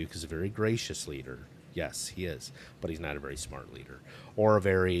that the Duke is a very gracious leader. Yes, he is, but he's not a very smart leader or a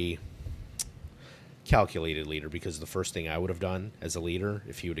very calculated leader, because the first thing I would have done as a leader,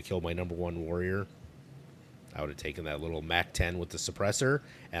 if he would have killed my number one warrior, I would have taken that little MAC-10 with the suppressor,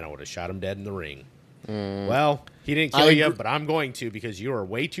 and I would have shot him dead in the ring. Well, he didn't kill you, but I'm going to, because you are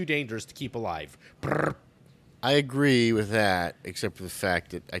way too dangerous to keep alive. Brrr. I agree with that, except for the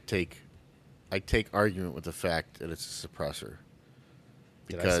fact that I take argument with the fact that it's a suppressor.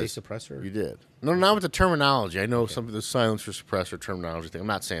 Did I say suppressor? You did. No, not with the terminology. I know some of the silencer suppressor terminology thing. I'm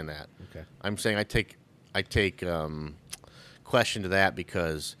not saying that. Okay. I'm saying I take question to that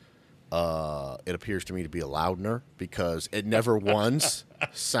because it appears to me to be a loudener because it never once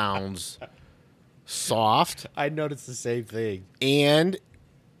sounds soft. I noticed the same thing. And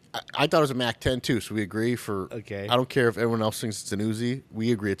I thought it was a MAC-10 too, so we agree for... Okay. I don't care if everyone else thinks it's an Uzi.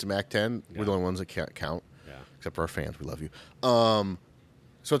 We agree it's a MAC-10. Yeah. We're the only ones that can't count. Yeah. Except for our fans. We love you.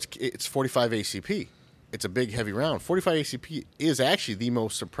 So it's 45 ACP. It's a big, heavy round. 45 ACP is actually the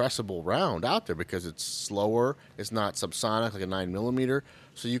most suppressible round out there because it's slower. It's not subsonic like a 9mm.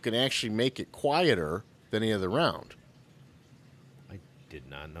 So you can actually make it quieter than any other round. I did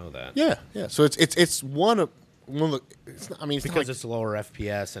not know that. Yeah. So it's one of the... It's not, I mean, it's because like, it's lower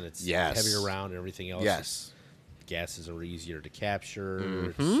FPS and it's heavier round and everything else. Yes. Gases are easier to capture.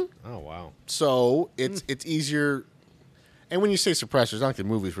 Mm-hmm. Oh, wow. So it's easier... And when you say suppressors, not like the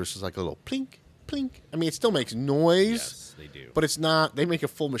movies where it's just like a little plink, plink. I mean, it still makes noise. Yes, they do. But it's not... They make a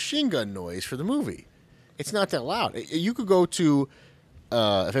full machine gun noise for the movie. It's not that loud. You could go to...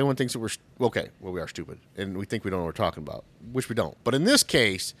 if anyone thinks that we're... Okay, well, we are stupid. And we think we don't know what we're talking about. Which we don't. But in this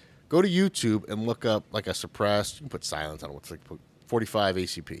case, go to YouTube and look up like a suppressed... You can put silence on it. It's like 45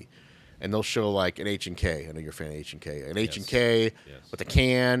 ACP. And they'll show like an H&K. I know you're a fan of H&K. An H&K with a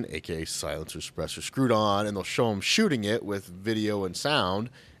can, a.k.a. silencer, suppressor, screwed on. And they'll show them shooting it with video and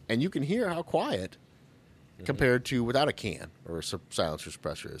sound. And you can hear how quiet compared to without a can or a silencer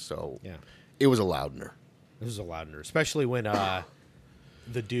suppressor is. So it was a loudener. It was a loudener. Especially when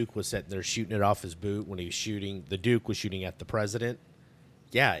the Duke was sitting there shooting it off his boot when he was shooting. The Duke was shooting at the president.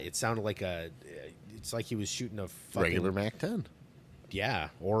 Yeah, it sounded like it's like he was shooting a fucking... Regular MAC-10. Yeah,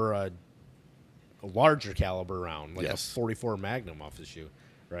 or a larger caliber round, like a 44 Magnum off his shoe,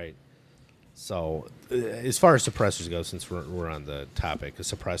 right? So, as far as suppressors go, since we're on the topic, a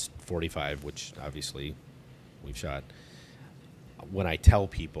suppressed 45, which obviously we've shot, when I tell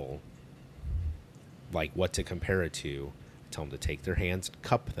people like what to compare it to, I tell them to take their hands,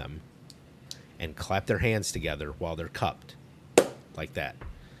 cup them, and clap their hands together while they're cupped, like that.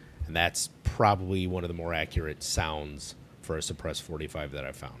 And that's probably one of the more accurate sounds for a suppressed 45 that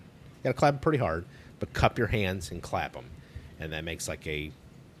I've found. You gotta clap them pretty hard, but cup your hands and clap them, and that makes like a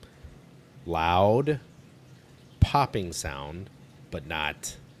loud popping sound, but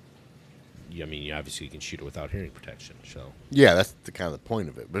not. I mean, obviously you can shoot it without hearing protection. So Yeah, that's the kind of the point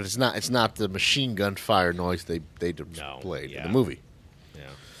of it. But it's not the machine gun fire noise they displayed in the movie. yeah,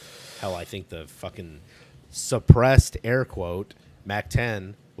 hell, I think the fucking suppressed air quote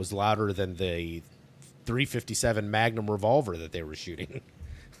MAC-10 was louder than the 357 Magnum revolver that they were shooting.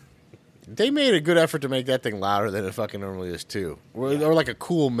 They made a good effort to make that thing louder than it fucking normally is too, or like a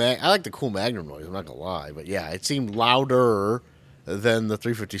cool mag. I like the cool Magnum noise. I'm not gonna lie, but yeah, it seemed louder than the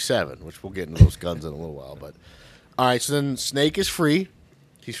 357, which we'll get into those guns in a little while. But all right, so then Snake is free.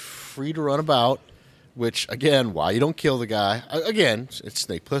 He's free to run about. Which again, why you don't kill the guy? Again, it's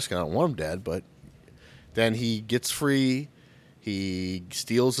Snake Plissken. I don't want him dead, but then he gets free. He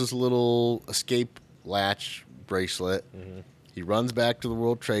steals his little escape latch bracelet. Mm-hmm. He runs back to the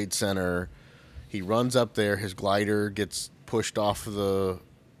World Trade Center. He runs up there. His glider gets pushed off of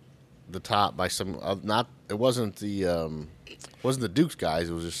the top by some not. It wasn't the Duke's guys.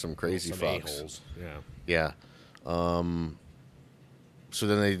 It was just some crazy fucks. A-holes. Yeah. So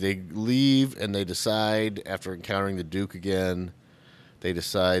then they leave and they decide after encountering the Duke again, they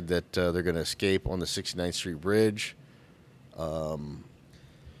decide that they're going to escape on the 69th Street Bridge. But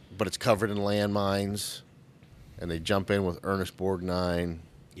it's covered in landmines. And they jump in with Ernest Borgnine.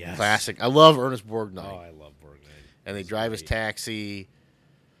 Yes. Classic. I love Ernest Borgnine. Oh, I love Borgnine. And they drive his taxi.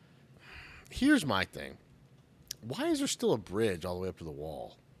 Here's my thing. Why is there still a bridge all the way up to the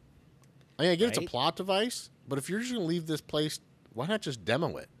wall? I mean, I get it's a plot device, but if you're just going to leave this place, why not just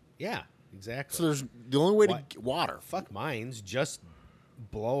demo it? Yeah, exactly. So there's the only way to get water. Fuck mines. Just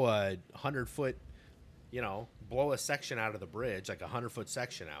blow a 100-foot, blow a section out of the bridge, like a 100-foot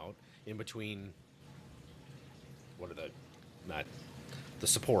section out in between. What are not the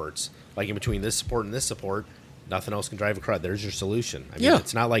supports, like in between this support and this support, nothing else can drive across. There's your solution. I mean,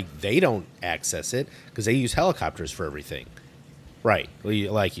 It's not like they don't access it because they use helicopters for everything. Right.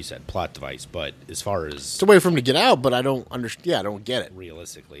 Well, like you said, plot device. But as far as it's a way for them to get out, but I don't understand. Yeah, I don't get it.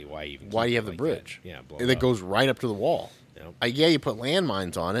 Realistically, why do you have the bridge? That? Yeah, it goes right up to the wall. Yep. You put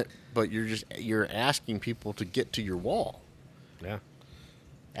landmines on it, but you're asking people to get to your wall. Yeah.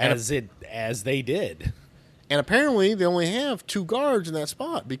 As they did. And apparently they only have 2 guards in that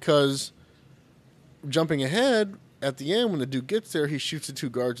spot because jumping ahead at the end when the Duke gets there, he shoots the 2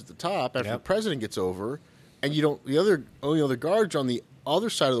 guards at the top after the president gets over, and the only other guards are on the other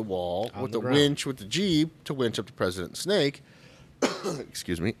side of the wall with the winch with the Jeep to winch up the president and Snake.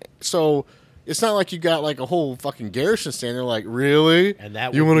 Excuse me. So it's not like you got like a whole fucking garrison standing there like, really? And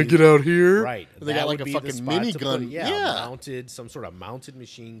that you want to get out here? Right. And they got like a fucking minigun. Mounted, some sort of mounted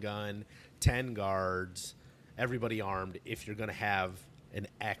machine gun, 10 guards. Everybody armed if you're going to have an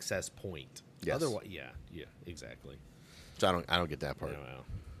access point. Yes. Otherwise, yeah, exactly. So I don't get that part. Yeah, well.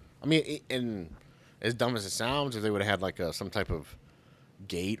 I mean, and as dumb as it sounds, if they would have had like some type of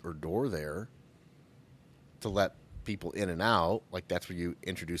gate or door there to let people in and out, like that's where you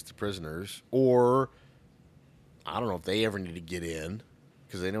introduce the prisoners, or I don't know if they ever need to get in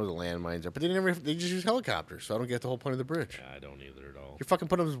because they know the landmines are, but they just use helicopters, so I don't get the whole point of the bridge. Yeah, I don't either at all. You're fucking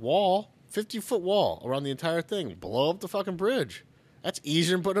putting up this wall. 50-foot wall around the entire thing. Blow up the fucking bridge. That's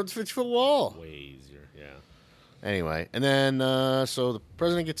easier than putting up the 50-foot wall. Way easier, yeah. Anyway, and then so the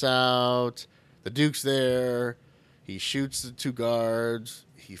president gets out. The Duke's there. He shoots the 2 guards.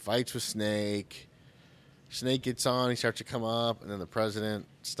 He fights with Snake. Snake gets on. He starts to come up, and then the president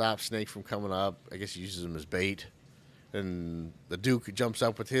stops Snake from coming up. I guess he uses him as bait. And the Duke jumps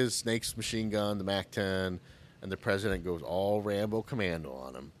up with his Snake's machine gun, the MAC-10, and the president goes all Rambo Commando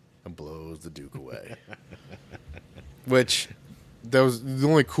on him and blows the Duke away. Which, that was the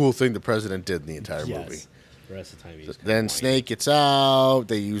only cool thing the president did in the entire movie. The rest of the time he was then Snake gets out.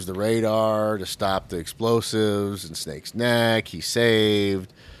 They use the radar to stop the explosives in Snake's neck. He's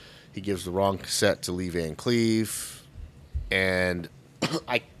saved. He gives the wrong cassette to Lee Van Cleef. And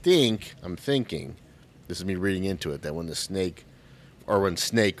I'm thinking, this is me reading into it, that when Snake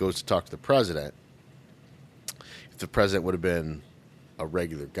goes to talk to the president, if the president would have been a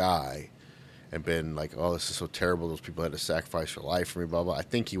regular guy and been like, oh, this is so terrible, those people had to sacrifice their life for me, blah, blah, I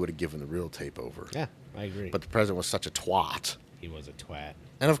think he would have given the real tape over. Yeah, I agree. But the president was such a twat. He was a twat.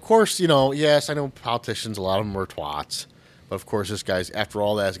 And of course, yes, I know politicians, a lot of them are twats. But of course, this guy's, after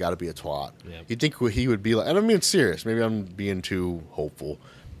all that, has got to be a twat. Yeah. You'd think he would be like, and I'm being serious. Maybe I'm being too hopeful.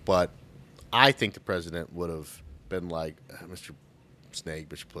 But I think the president would have been like, Mr. Snake,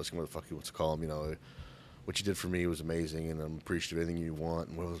 Mr. Plissken, what the fuck he wants to call him, what you did for me was amazing, and I'm appreciative of anything you want,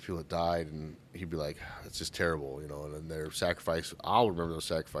 and what those people that died, and he'd be like, it's just terrible, and then their sacrifice, I'll remember their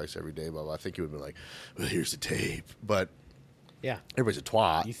sacrifice every day, but I think he would have been like, well, here's the tape. But Yeah. everybody's a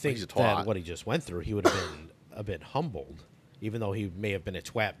twat. You think He's a twat. that what he just went through, he would have been a bit humbled, even though he may have been a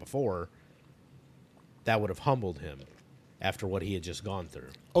twat before. That would have humbled him after what he had just gone through.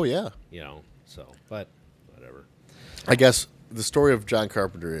 Oh, yeah. So, but whatever. I guess the story of John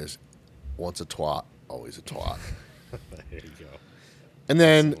Carpenter is once a twat, always a twat. There you go. And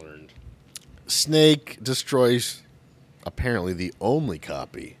then Lesson learned. Snake destroys apparently the only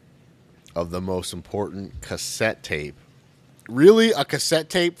copy of the most important cassette tape. Really? A cassette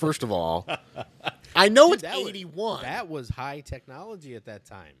tape, first of all? I know Dude, it's that was- 81. That was high technology at that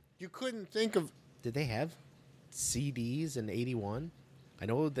time. You couldn't think of... Did they have CDs in 81? I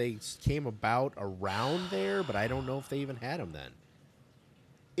know they came about around there, but I don't know if they even had them then.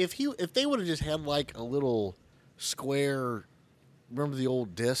 If they would have just had like a little square... Remember the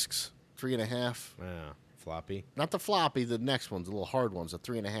old discs? 3.5? Yeah, floppy. Not the floppy, the next ones, the little hard ones, the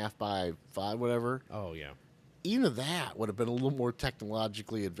 3.5 by 5, whatever. Oh, yeah. Even that would have been a little more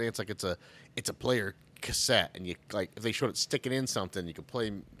technologically advanced. Like it's a player cassette, and you like if they showed it sticking in something, you could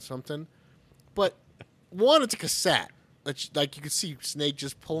play something. But one, it's a cassette. Like you could see Snake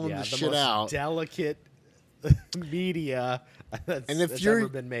just pulling Yeah, the the shit most out. delicate media that's, And if that's you're ever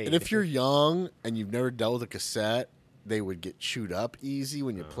been made. and if you're young and you've never dealt with a cassette, they would get chewed up easy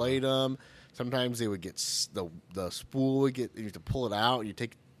when you played them. Sometimes they would get the spool would get, you have to pull it out, and you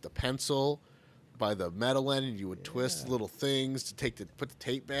take the pencil by the metal end, and you would twist little things to put the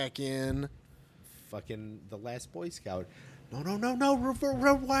tape back in. fucking the last Boy Scout. No.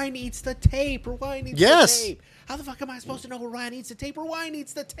 Rewind eats the tape. Rewind eats Yes. the tape. How the fuck am I supposed to know Rewind eats the tape? Rewind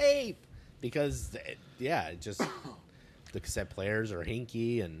eats the tape. Because, just the cassette players are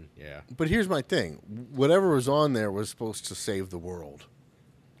hinky and, yeah. But here's my thing. Whatever was on there was supposed to save the world.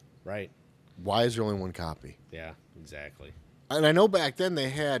 Right. Why is there only one copy? Yeah, exactly. And I know back then they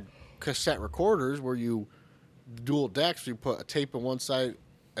had cassette recorders where you dual decks, you put a tape on one side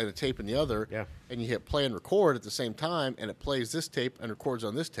and a tape in the other, Yeah. and you hit play and record at the same time, and it plays this tape and records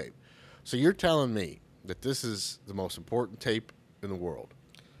on this tape. So you're telling me that this is the most important tape in the world.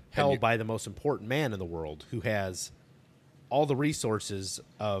 Held by the most important man in the world who has all the resources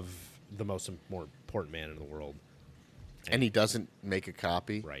of the most important man in the world. And he doesn't make a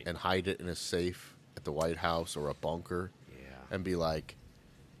copy Right. and hide it in a safe at the White House or a bunker. Yeah. And be like,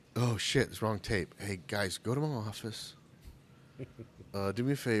 oh, shit, it's wrong tape. Hey, guys, go to my office. Do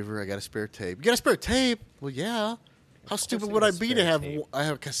me a favor. I got a spare tape. You got a spare tape? Well, yeah. How stupid I would got I a be to spare have tape. I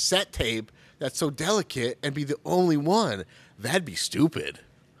have a cassette tape that's so delicate and be the only one? That'd be stupid.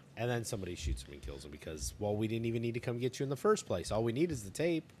 And then somebody shoots him and kills him because, well, we didn't even need to come get you in the first place. All we need is the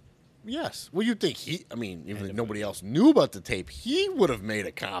tape. Yes. Well, you'd think even End if of nobody movie. else knew about the tape, he would have made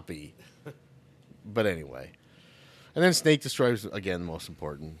a copy. But anyway. And then Snake destroys, again, the most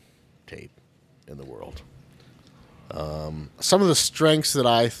important tape in the world. Some of the strengths that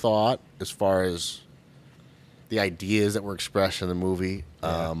I thought, as far as the ideas that were expressed in the movie,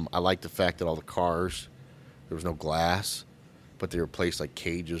 I like the fact that all the cars, there was no glass, but they were placed like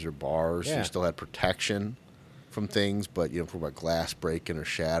cages or bars. So Yeah. you still had protection from things, but for about glass breaking or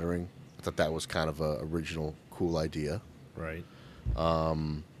shattering. I thought that was kind of a original, cool idea. Right.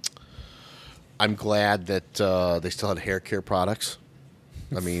 I'm glad that they still had hair care products.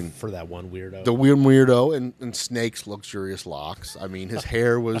 I mean, For that one weirdo. the weird weirdo and Snake's luxurious locks. I mean, his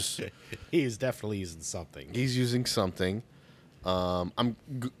hair was. He's definitely using something. He's using something. I'm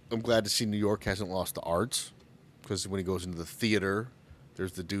glad to see New York hasn't lost the arts, because when he goes into the theater,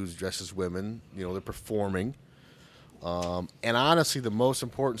 there's the dudes dressed as women. They're performing. And honestly, the most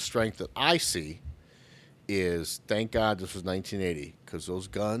important strength that I see is, thank God this was 1980, because those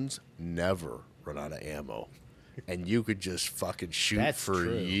guns never run out of ammo. And you could just fucking shoot That's for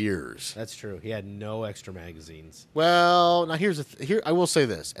true. years. That's true. He had no extra magazines. Well, now here I will say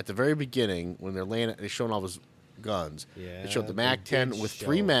this: at the very beginning, when they're showing all his guns, Yeah. they showed the they MAC-10 did with show-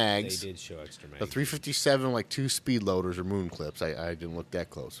 3 mags, They did show extra the magazines. 357 like 2 speed loaders or moon clips. I didn't look that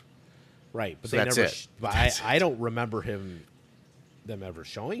close. Right, but So they that's never. it. But I don't remember them ever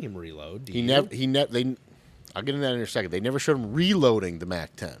showing him reload. Do He you? never. I'll get into that in a second. They never showed him reloading the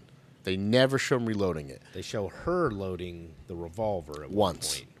MAC-10. They never showed him reloading it. They show her loading the revolver at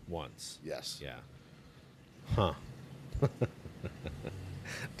Once. one point. Once. Yes. Yeah. Huh.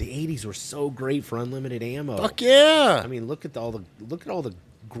 The 80s were so great for unlimited ammo. Fuck yeah. I mean, look at all the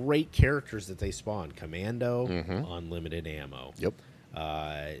great characters that they spawned. Commando, unlimited ammo. Yep.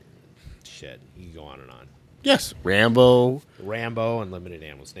 Shit, you can go on and on. Yes. Rambo. Rambo, unlimited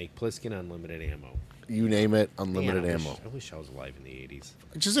ammo. Snake Plissken, unlimited ammo. You name it, unlimited Man, ammo. I wish I was alive in the 80s.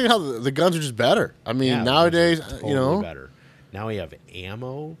 Just think how the guns are just better. I mean, Yeah, nowadays, totally better. Now we have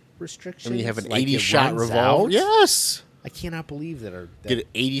ammo restrictions. I mean, you have an like it 80-shot runs revolver. out. Yes. I cannot believe that. Get an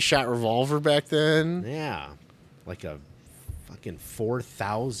 80-shot revolver back then. Yeah, like a fucking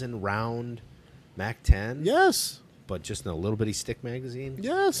 4,000 round Mac 10. Yes. But just in a little bitty stick magazine.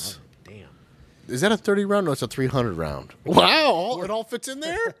 Yes. Oh, damn. Is that a 30 round? No, it's a 300 round. Wow. It all fits in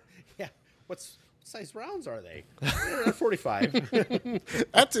there? Yeah. What size rounds are they? They're 45.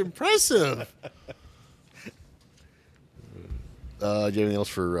 That's impressive. Do you have anything else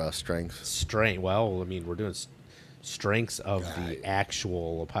for strength? Strength. Well, I mean, we're doing strengths of the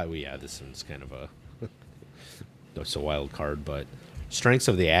actual. Well, yeah, this one's kind of it's a wild card, but strengths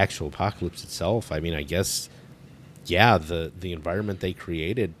of the actual apocalypse itself. I mean, I guess, yeah, the environment they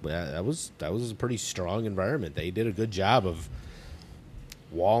created, that was a pretty strong environment. They did a good job of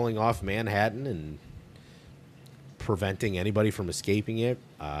walling off Manhattan and preventing anybody from escaping it,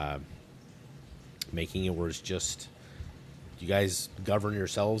 making it where it's just, you guys govern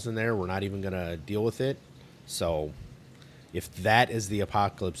yourselves in there. We're not even going to deal with it. So if that is the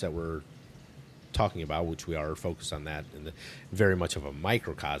apocalypse that we're talking about, which we are focused on that, and very much of a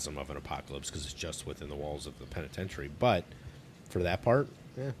microcosm of an apocalypse because it's just within the walls of the penitentiary. But for that part,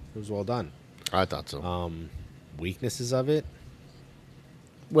 it was well done. I thought so. Weaknesses of it?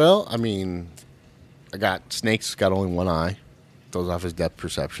 Well, I mean, Snake's got only one eye. Throws off his depth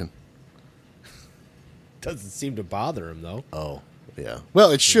perception. Doesn't seem to bother him, though. Oh, yeah.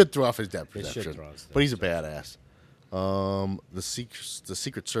 Well, it should throw off his depth It should perception. throw off his depth But he's a badass. The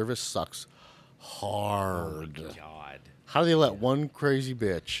Secret Service sucks hard. Oh, my God. How do they let one crazy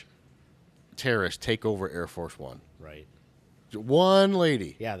bitch terrorist take over Air Force One? Right. One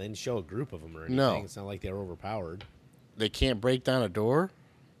lady. Yeah, they didn't show a group of them or anything. No. It's not like they were overpowered. They can't break down a door?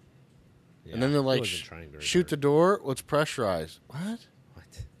 Yeah, And then they're he like, wasn't trying very shoot hard. the door? Well, it's pressurized. What? What?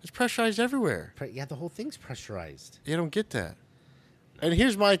 It's pressurized everywhere. Yeah, the whole thing's pressurized. You don't get that. And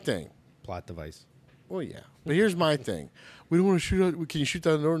here's my thing. Plot device. Well, yeah. But here's my thing. We don't want to shoot out. Can you shoot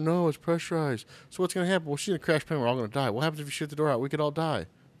down the door? No, it's pressurized. So what's going to happen? Well, she's going to crash plane. We're all going to die. What happens if you shoot the door out? We could all die.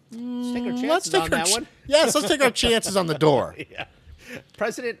 Let's take our chances Let's take on our that one. Yes, let's take our chances on the door. Yeah.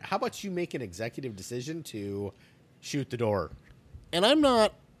 President, how about you make an executive decision to shoot the door? And I'm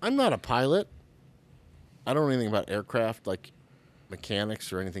not a pilot. I don't know anything about aircraft, like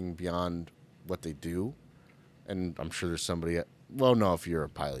mechanics or anything beyond what they do. And I'm sure there's somebody. Well, no, if you're a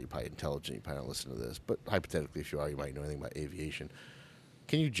pilot, you're probably intelligent. You probably don't listen to this. But hypothetically, if you are, you might know anything about aviation.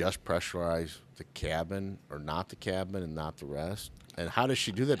 Can you just pressurize the cabin or not the cabin and not the rest? And how does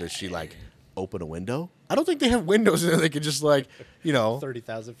she do that? Does she like open a window? I don't think they have windows in there. They could just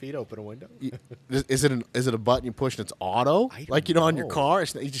 30,000 feet, open a window. Is it a button you push and it's auto? I don't Like on your know. car?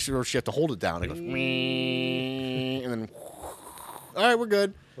 It's, she have to hold it down. It goes, and then, all right, we're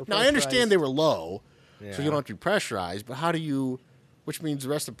good. Now, I understand they were low, so you Yeah. don't have to be pressurized, but how do you, which means the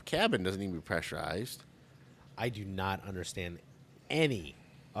rest of the cabin doesn't need to be pressurized. I do not understand any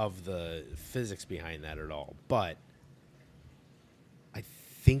of the physics behind that at all. But I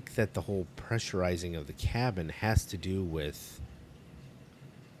think that the whole pressurizing of the cabin has to do with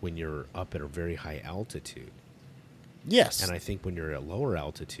when you're up at a very high altitude. Yes. And I think when you're at lower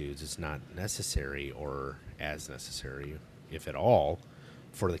altitudes, it's not necessary or as necessary, if at all,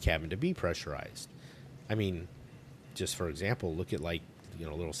 for the cabin to be pressurized. I mean, just for example, look at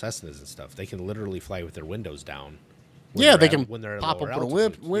little Cessnas and stuff. They can literally fly with their windows down. Yeah, they can when they're at pop lower up in a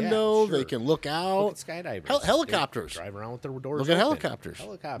altitudes. window. Yeah, sure. They can look out. Look at skydivers. Helicopters. They drive around with their doors Look at open. helicopters.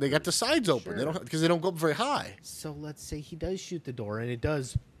 They got the sides open. Sure. They don't because they don't go up very high. So let's say he does shoot the door and it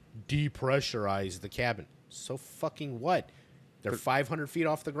does depressurize the cabin. So fucking what? They're 500 feet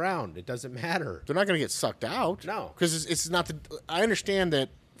off the ground. It doesn't matter. They're not going to get sucked out. No. Because it's not the. I understand that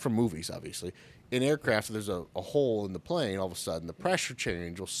from movies, obviously. In aircraft, if there's a hole in the plane, all of a sudden the pressure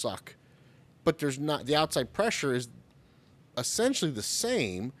change will suck. But there's not. The outside pressure is essentially the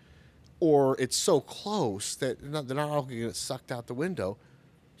same, or it's so close that they're not all going to get sucked out the window.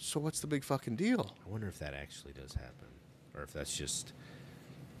 So what's the big fucking deal? I wonder if that actually does happen, or if that's just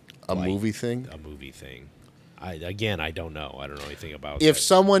A movie thing? A movie thing. I don't know. I don't know anything about. If that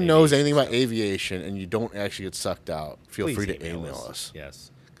someone knows aviation anything about stuff. aviation and you don't actually get sucked out, feel Please free to email us. Yes,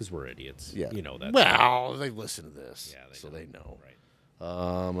 because we're idiots. Yeah. You know that. Well, they listen to this, Yeah, so they know.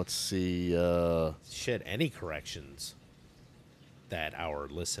 Right. Let's see. Shit. Any corrections? that our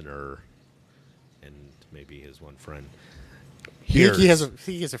listener and maybe his one friend You think hears.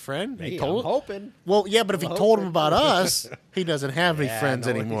 he has a friend? Hey, He I'm told. hoping. Well, yeah, but if he I'm told him hoping. about us, he doesn't have any Yeah, friends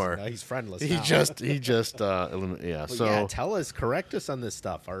no, anymore. He's friendless. He now. just yeah. But So yeah, tell us, correct us on this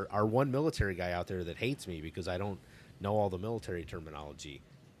stuff. Our one military guy out there that hates me because I don't know all the military terminology.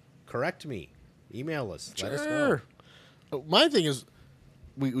 Correct me. Email us. Let us know. sure. My thing is,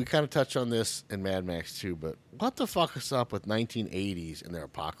 we kind of touched on this in Mad Max too, but what the fuck is up with 1980s and their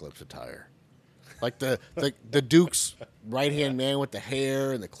apocalypse attire? Like the Duke's right hand man with the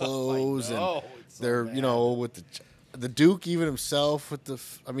hair and the clothes, know, and it's so they're bad. with the Duke even himself with the.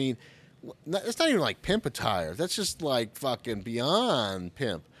 I mean, it's not even like pimp attire. That's just like fucking beyond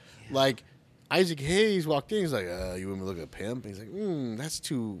pimp. Like Isaac Hayes walked in, he's like, "You want me to look at pimp?" And he's like, "That's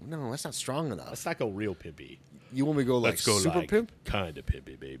too no, that's not strong enough. Let's not go real pimpy. You want me to go like super pimp, Kind of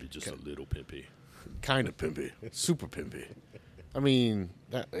pimpy, baby. Just a little pimpy. kind of pimpy, super pimpy." I mean,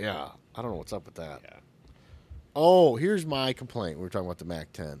 yeah, I don't know what's up with that. Yeah. Oh, here's my complaint. We were talking about the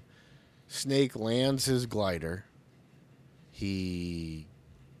Mac 10. Snake lands his glider. He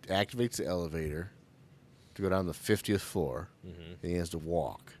activates the elevator to go down the 50th floor. Mm-hmm. Then he has to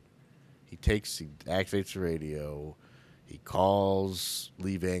walk. He activates the radio. He calls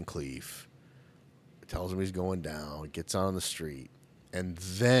Lee Van Cleef. Tells him he's going down. Gets on the street. And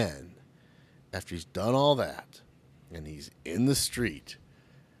then, after he's done all that, and he's in the street,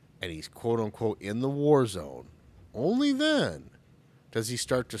 and he's quote-unquote in the war zone, only then does he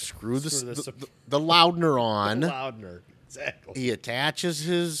start to screw the Loudner on. Loudner. Exactly. He attaches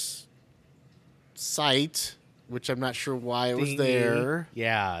his sight, which I'm not sure why it was there.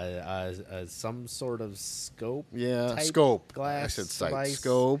 Yeah, some sort of scope. Yeah, type scope. Glass I said sight. device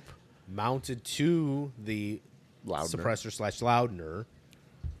Scope. mounted to the Loudner. suppressor / Loudner.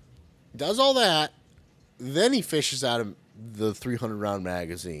 Does all that. Then he fishes out the 300-round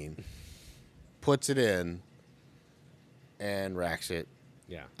magazine, puts it in, and racks it,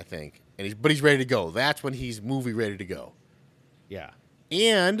 Yeah, I think. But he's ready to go. That's when he's movie ready to go. yeah.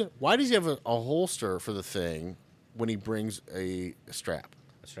 And why does he have a holster for the thing when he brings a strap?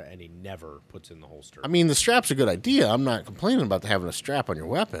 That's right. And he never puts in the holster. I mean, the strap's a good idea. I'm not complaining about having a strap on your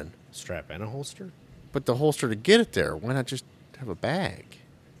weapon. Strap and a holster. But the holster to get it there, why not just have a bag?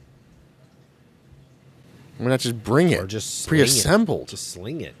 Why not just bring it Or just pre-assembled? Just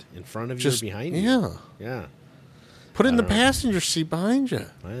sling it in front of Just you or behind you. yeah. Yeah. Put it in the don't know. passenger seat behind you.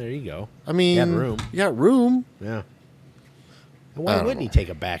 Well, there you go. I mean, You got room. You got room. Yeah. And I why don't wouldn't he know. take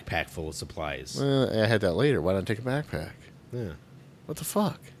a backpack full of supplies? I had that later. Why not take a backpack? Yeah. What the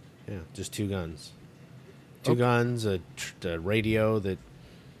fuck? Yeah. Just 2 guns. Two Okay. guns, a radio that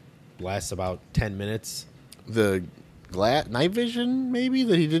lasts about 10 minutes. The night vision, maybe,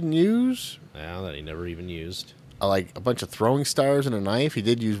 that he didn't use? Yeah, that he never even used. Like a bunch of throwing stars and a knife. He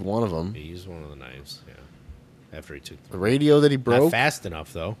did use one of them. He used one of the knives. Yeah. After he took The radio that he Not broke. fast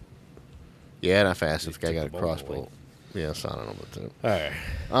enough, though. Yeah, not fast. He If guy took got a the bolt crossbow. away. Yes, I don't know about that.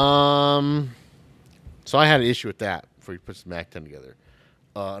 All right. So I had an issue with that before he puts the Mac 10 together.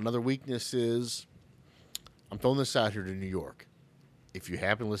 Another weakness is, I'm throwing this out here to New York. If you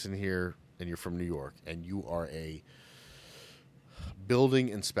happen to listen here and you're from New York and you are a building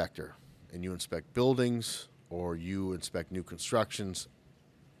inspector and you inspect buildings or you inspect new constructions,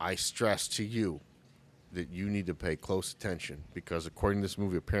 I stress to you that you need to pay close attention because according to this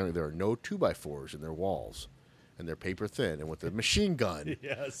movie, apparently there are no 2x4s in their walls and they're paper thin. And with a machine gun,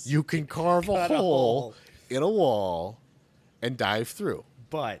 Yes. you can carve a Cut a hole hole. in a wall and dive through.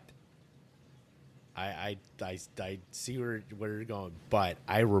 But I see where you're going. But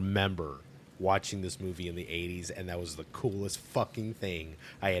I remember watching this movie in the 80s, and that was the coolest fucking thing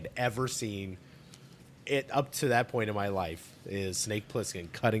I had ever seen. It up to that point in my life is Snake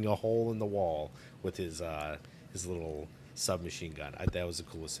Plissken cutting a hole in the wall with his little submachine gun. That was the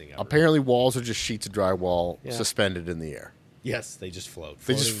coolest thing ever. Apparently, walls are just sheets of drywall Yeah. suspended in the air. Yes, they just float.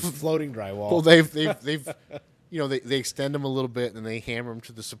 They Floating, just floating drywall. Well, they've they extend them a little bit and then they hammer them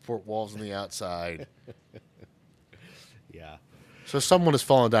to the support walls on the outside. Yeah, So someone has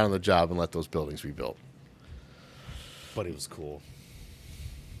fallen down on the job and let those buildings be built. but it was cool.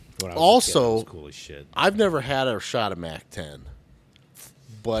 When I was a kid, Also- it was cool as shit. I've never had a shot of Mac 10,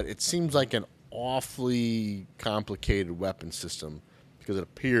 but it seems like an awfully complicated weapon system because it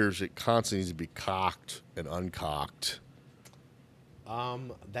appears it constantly needs to be cocked and uncocked.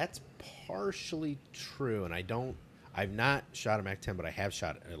 That's partially true, and I've not shot a Mac 10, but I have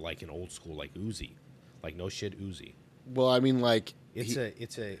shot like an old school, like Uzi, like no shit Uzi. Well, I mean, like It's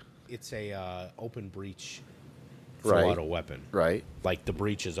a open breach full Right. auto weapon. right. Like the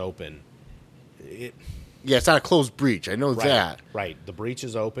breech is open. Yeah, it's not a closed breach. I know Right, that. right. The breech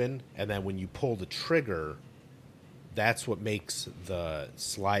is open, and then when you pull the trigger, that's what makes the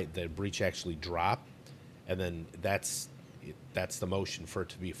breech actually drop, and then that's the motion for it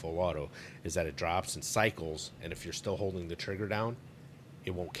to be full auto, is that it drops and cycles, and if you're still holding the trigger down,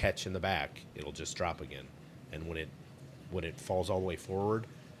 it won't catch in the back. It'll just drop again, and when it falls all the way forward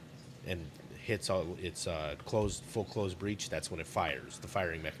and hits its full closed breech, that's when it fires. The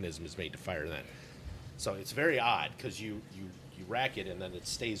firing mechanism is made to fire then. So it's very odd because you rack it and then it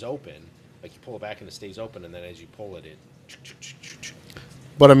stays open. Like you pull it back and it stays open, and then as you pull it,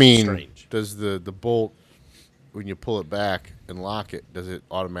 But I mean, strange. does the bolt, when you pull it back and lock it, does it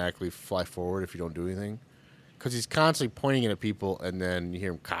automatically fly forward if you don't do anything? Because he's constantly pointing it at people, and then you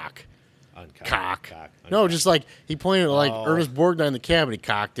hear him cock. Cock. No, just like he pointed at like Oh. Ernest Borgnine in the cab, and he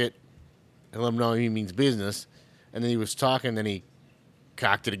cocked it and let him know he means business. And then he was talking, then he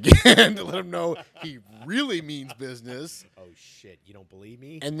cocked it again to let him know he really means business. Oh shit! You don't believe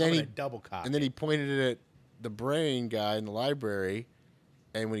me? And then I'm he gonna double cock. And then it. he pointed it at the brain guy in the library,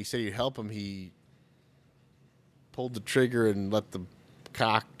 and when he said he'd help him, he pulled the trigger and let the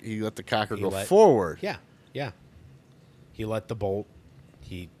cocker go forward. Yeah. He let the bolt.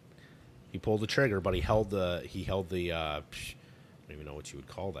 He pulled the trigger, but he held the. I don't even know what you would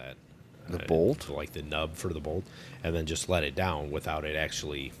call that. The bolt? like the nub for the bolt, and then just let it down without it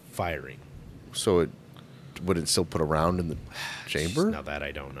actually firing. So would it still put a round in the chamber? Now that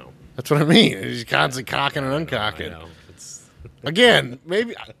I don't know. That's what I mean. He's constantly cocking and I uncocking. know. It's, Again,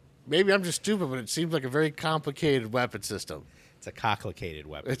 maybe I'm just stupid, but it seems like a very complicated weapon system. it's a complicated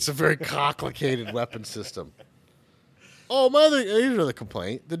weapon. It's a very complicated weapon system. Oh, here's another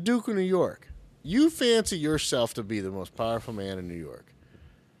complaint. The Duke of New York. You fancy yourself to be the most powerful man in New York.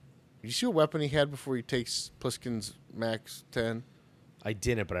 Did you see what weapon he had before he takes Pliskin's Max 10? I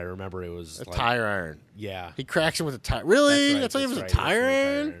didn't, but I remember it was A tire iron. Yeah. He cracks him with a tire. Really? That's all he was a right, tire that's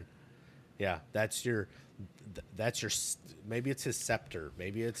iron? right. Yeah, that's your. Maybe it's his scepter.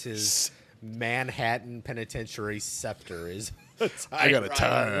 Maybe it's his Manhattan Penitentiary scepter. Is I got a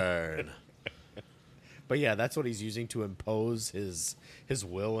tire iron. But yeah, that's what he's using to impose his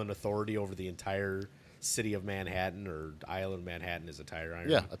will and authority over the entire city of Manhattan, or island of Manhattan, is a tire iron.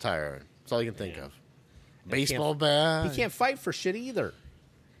 Yeah, a tire iron. That's all you can think Yeah. of. Baseball bat. He can't fight for shit either.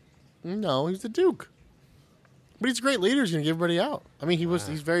 No, he's the Duke. But he's a great leader. He's going to give everybody out. I mean,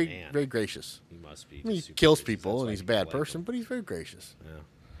 he's very, man. very gracious. He must be. I mean, he super kills gracious. people, That's and why he's a people bad like person, him. but he's very gracious. Yeah.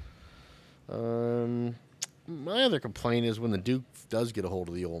 My other complaint is when the Duke does get a hold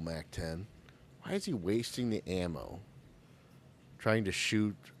of the old Mac 10, why is he wasting the ammo trying to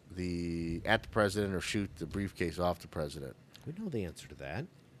shoot at the president or shoot the briefcase off the president? We know the answer to that.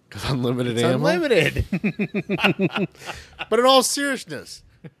 Because unlimited It's ammo. unlimited. But in all seriousness,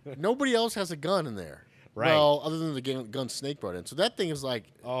 nobody else has a gun in there. Right. Well, other than the gun Snake brought in. So that thing is like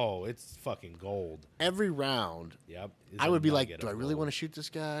Oh, it's fucking gold. every round. Yep. I would be like, do I really want to shoot this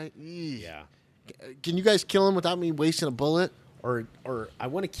guy? Yeah. Can you guys kill him without me wasting a bullet? Or I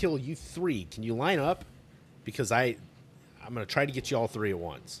want to kill you three. Can you line up? Because I'm gonna try to get you all three at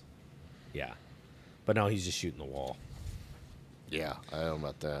once. Yeah. But no, he's just shooting the wall Yeah, I don't know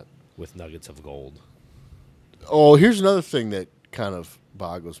about that. with nuggets of gold. Oh, here's another thing that kind of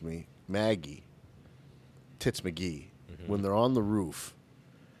boggles me. Maggie, Tits McGee, when they're on the roof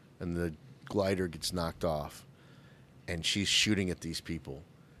and the glider gets knocked off and she's shooting at these people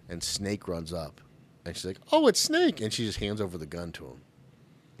and Snake runs up and she's like, oh, it's Snake. And she just hands over the gun to him.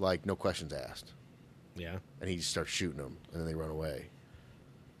 Like, no questions asked. Yeah. And he just starts shooting them and then they run away.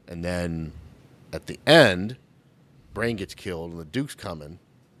 And then at the end, Brain gets killed and the Duke's coming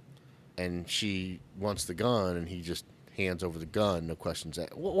and she wants the gun and he just hands over the gun, no questions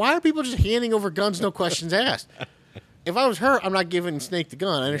asked. Why are people just handing over guns, no questions asked? If I was her, I'm not giving Snake the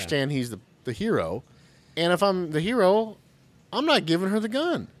gun. I understand he's the hero. And if I'm the hero, I'm not giving her the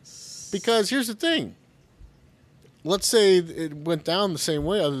gun. Because here's the thing. Let's say it went down the same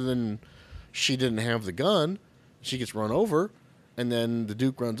way other than she didn't have the gun. She gets run over, and then the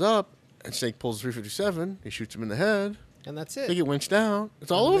Duke runs up, and Snake pulls the 357. He shoots him in the head. And that's They it. get winched down.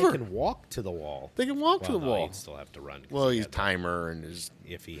 It's all And over. They can walk to the wall. They can walk to Well, the no, wall. He'd still have to run. 'cause Well, he he's had timer and his.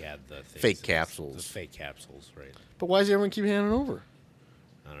 if he had the things Fake in his- capsules. the fake capsules, right? But why does everyone keep handing over?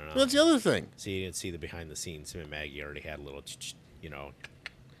 I don't know. That's the other thing. See, you didn't see the behind the scenes. Him and Maggie already had a little,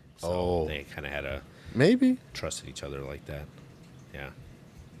 So Oh. they kind of had to Maybe. trusted each other like that. Yeah.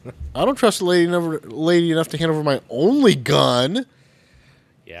 I don't trust a lady enough to hand over my only gun.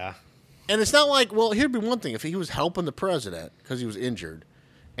 Yeah. And it's not like, well, here'd be one thing. If he was helping the president because he was injured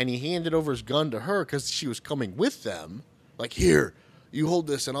and he handed over his gun to her because she was coming with them, like, here, you hold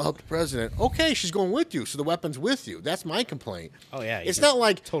this and I'll help the president. Okay, she's going with you, so the weapon's with you. That's my complaint. Oh yeah, It's not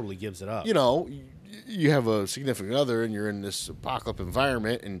like, totally gives it up. you know, you have a significant other and you're in this apocalypse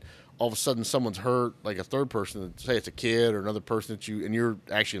environment and all of a sudden someone's hurt, like a third person, say it's a kid or another person that you, and you're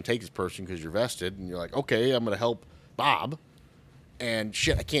actually going to take this person because you're vested and you're like, okay, I'm going to help Bob. And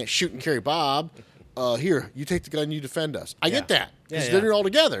shit, I can't shoot and carry Bob. Here, you take the gun, you defend us. I get that. Because then you're all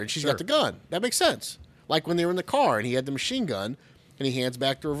together and she's got the gun. That makes sense. Like when they were in the car and he had the machine gun and he hands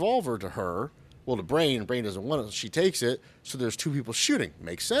back the revolver to her. Well, to Brain, and Brain doesn't want it. She takes it. So there's two people shooting.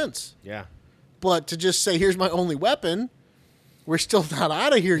 Makes sense. Yeah. But to just say, here's my only weapon, we're still not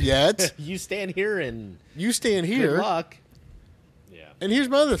out of here yet. You stand here and You stand here. good luck. Yeah. And here's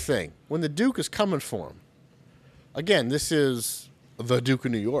my other thing. When the Duke is coming for him, again, this is the Duke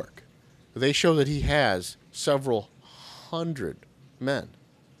of New York. They show that he has several hundred men.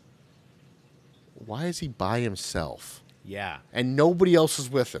 Why is he by himself? Yeah. And nobody else is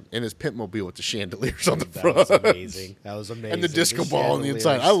with him in his pimp mobile with the chandeliers on the That front. was amazing. That was amazing. And the disco ball on the chandeliers.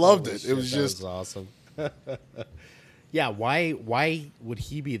 inside. I loved Holy it. It shit, was that just awesome. Yeah, why would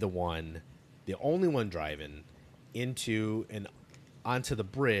he be the one, the only one driving into and onto the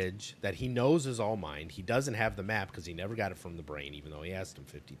bridge that he knows is all mine? He doesn't have the map because he never got it from the Brain, even though he asked him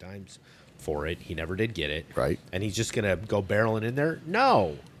 50 times for it. He never did get it. Right. And he's just gonna go barreling in there?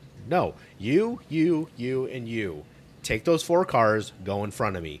 No. You, and you. Take those 4 cars, go in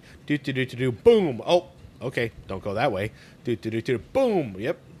front of me. Do, boom. Oh, okay, don't go that way. Do, boom.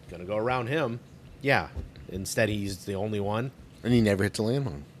 Yep, gonna go around him. Yeah. Instead, he's the only one. and he never hits a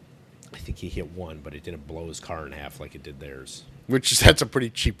landmine. I think he hit one, but it didn't blow his car in half like it did theirs. Which that's a pretty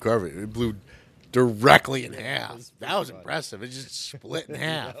cheap cover. It blew directly in half. That was impressive. It just split in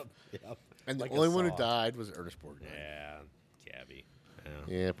half. Yep. And the Like a only one who saw. died was Ernest Borgnine. Yeah, Cabby.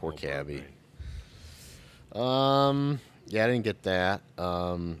 Yeah, poor Oh, Cabby. Borgnine. Yeah, I didn't get that.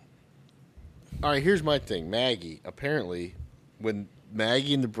 All right, here's my thing. Maggie, apparently, when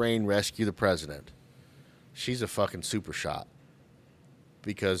Maggie and the Brain rescue the president, she's a fucking super shot.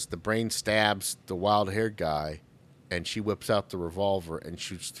 Because the Brain stabs the wild-haired guy, and she whips out the revolver and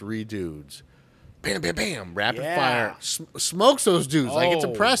shoots 3 dudes. Bam, bam, bam, rapid Yeah. fire. Smokes those dudes. Like, it's Oh,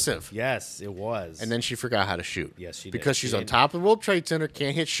 impressive. Yes, it was. And then she forgot how to shoot. Yes, she did. Because She she's on didn't- top of the World Trade Center,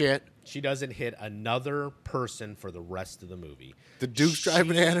 can't hit shit. she doesn't hit another person for the rest of the movie. The Duke's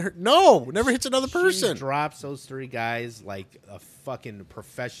driving at her. No, never hits another person. She drops those 3 guys like a fucking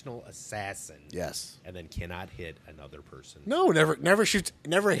professional assassin. Yes. And then cannot hit another person. No, never shoots,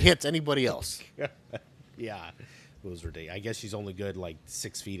 never hits anybody else. Yeah. It was ridiculous. I guess she's only good like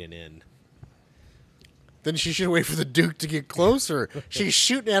 6 feet and in. Then she should wait for the Duke to get closer. She's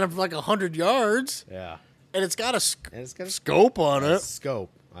shooting at him for like 100 yards, Yeah. and it's got a And it's got a scope on a it. scope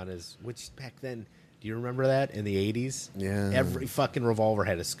on his, which back then, do you remember that in the 80s? Yeah. Every fucking revolver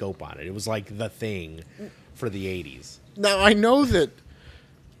had a scope on it. It was like the thing for the 80s. Now, I know that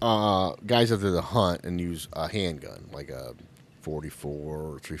guys out there that hunt and use a handgun, like a 44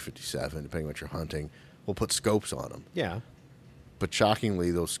 or 357, depending on what you're hunting, will put scopes on them. Yeah. But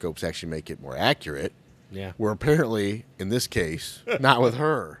shockingly, those scopes actually make it more accurate. Yeah. Where apparently, in this case, not with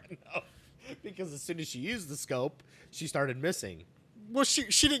her. Because as soon as she used the scope, she started missing. Well, she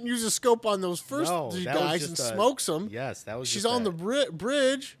didn't use a scope on those first No, two that was guys and just a- smokes them. Yes, that was She's just on the a-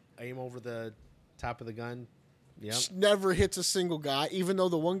 bridge. Aim over the top of the gun. Yep. She never hits a single guy, even though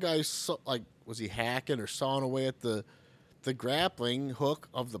the one guy like was he hacking or sawing away at the grappling hook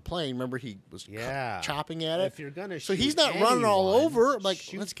of the plane. Remember, he was Yeah. chopping at it. If you're gonna so he's shoot not running all anyone, over. Like,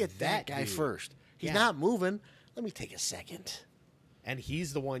 shoot let's get that guy dude. first. He's Yeah. not moving. Let me take a second. And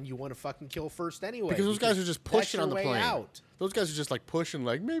he's the one you want to fucking kill first anyway. Because those guys are just that's pushing your on the way plane. out. Those guys are just like pushing,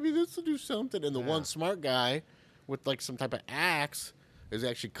 like maybe this will do something. And the Yeah. one smart guy with like some type of axe is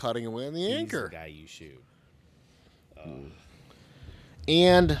actually cutting away on the He's anchor. the guy you shoot.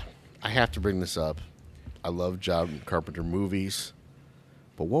 And I have to bring this up. I love John Carpenter movies,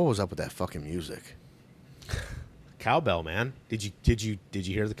 but what was up with that fucking music? Cowbell, man. Did you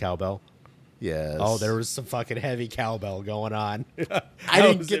hear the cowbell? Yes. Oh, there was some fucking heavy cowbell going on. I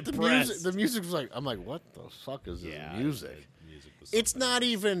didn't was get the music. impressed. The music was like, I'm like, what the fuck is this Yeah, music? the music was It's something not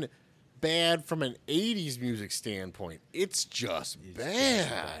else. even bad from an 80s music standpoint. It's just It's just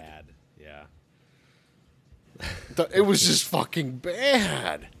bad. Yeah. It was just fucking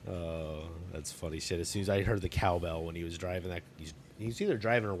bad. Oh, that's funny shit. As soon as I heard the cowbell when he was driving that, he's either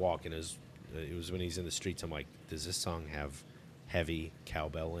driving or walking. It was when he's in the streets. I'm like, does this song have heavy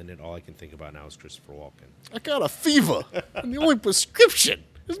cowbell in it? All I can think about now is Christopher Walken. I got a fever, and the only prescription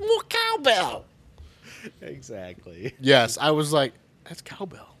is more cowbell. Exactly. Yes, I was like, that's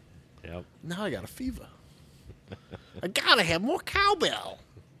cowbell. Yep. Now I got a fever. I gotta have more cowbell.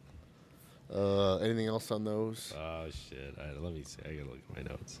 Anything else on those? Oh shit! Let me see. I gotta look at my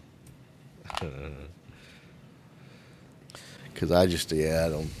notes. Because I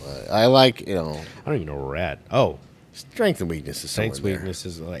don't. I like I don't even know where we're at. Oh, strength and weaknesses. strengths, somewhere in there.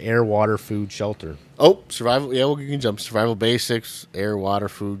 weaknesses: air, water, food, shelter. Oh, survival. Yeah, we can jump. Survival basics: air, water,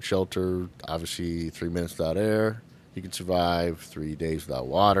 food, shelter. Obviously, 3 minutes without air. You can survive 3 days without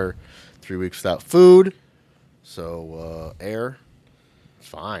water, 3 weeks without food. So air, it's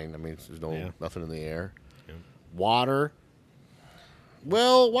fine. I mean, there's nothing in the air. Yeah. Water.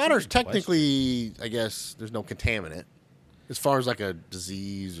 Well, water's good question. technically, I guess, there's no contaminant. As far as like a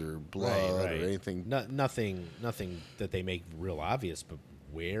disease or blood or anything. Nothing that they make real obvious. But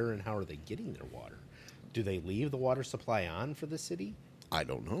where and how are they getting their water? Do they leave the water supply on for the city? I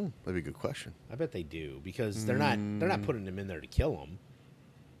don't know. That'd be a good question. I bet they do because they're not putting them in there to kill them.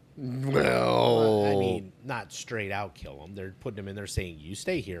 Well, I mean, not straight out kill them. They're putting them in there saying, "You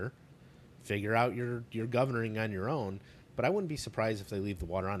stay here, figure out your governing on your own." But I wouldn't be surprised if they leave the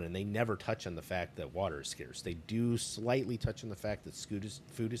water on, and they never touch on the fact that water is scarce. They do slightly touch on the fact that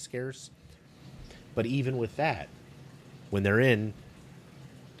food is scarce. But even with that, when they're in,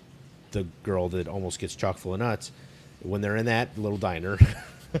 the girl that almost gets chock full of nuts, when they're in that little diner,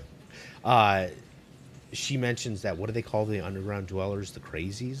 she mentions that, what do they call the underground dwellers? The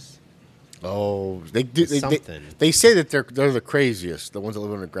crazies? oh, they do. Something. They say that they're the craziest, the ones that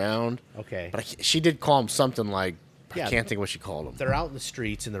live underground. Okay. But she did call them something like Yeah. I can't think of what she called them. They're out in the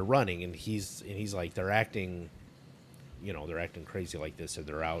streets and they're running, and he's like, they're acting crazy like this, or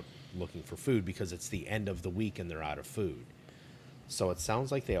they're out looking for food because it's the end of the week and they're out of food. So it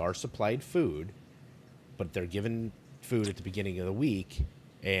sounds like they are supplied food, but they're given food at the beginning of the week,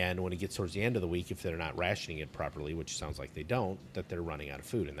 and when it gets towards the end of the week, if they're not rationing it properly, which sounds like they don't, that they're running out of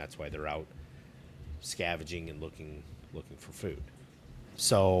food, and that's why they're out scavenging and looking for food.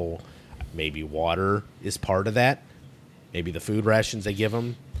 So maybe water is part of that. Maybe the food rations they give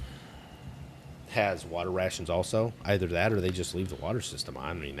them has water rations also. Either that or they just leave the water system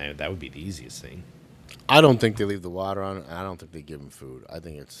on. I mean, that would be the easiest thing. I don't think they leave the water on. I don't think they give them food. I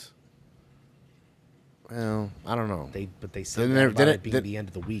think it's. Well, I don't know. But they said Then that about it being then- the end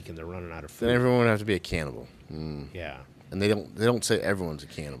of the week and they're running out of food. Then everyone would have to be a cannibal. Yeah. And they don't say everyone's a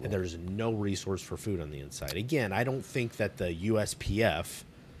cannibal. And there's no resource for food on the inside. Again, I don't think that the USPF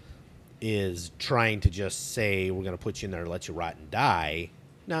is trying to just say we're going to put you in there and let you rot and die.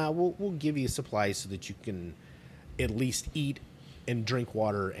 Nah, we'll give you supplies so that you can at least eat and drink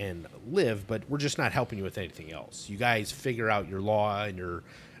water and live, but we're just not helping you with anything else. You guys figure out your law and your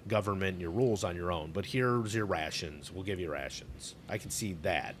government and your rules on your own, but here's your rations. We'll give you rations. I can see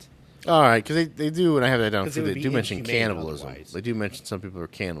that. All right, because they do, and I have that down 'Cause too. it would They be do mention inhumane cannibalism. otherwise. They do mention some people are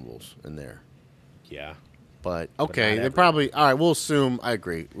cannibals in there. Yeah. But not okay, they everyone. probably all right. We'll assume. I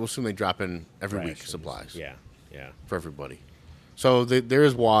agree. We'll assume they drop in every week Rations. supplies. Yeah. Yeah. For everybody. So there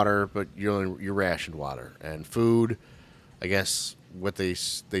is water, but you're rationed water and food. I guess what they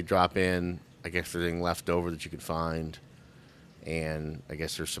drop in. I guess everything left over that you could find, and I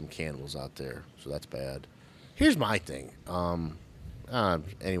guess there's some cannibals out there, so that's bad. Here's my thing.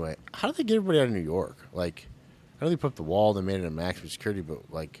 Anyway, how do they get everybody out of New York? Like, I know they put up the wall, they made it a maximum security,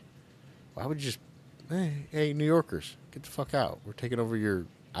 but like, why would you just, hey, New Yorkers, get the fuck out? We're taking over your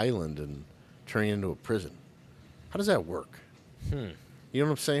island and turning it into a prison. How does that work? You know what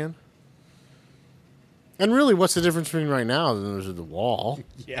I'm saying? And really, what's the difference between right now and there's the wall?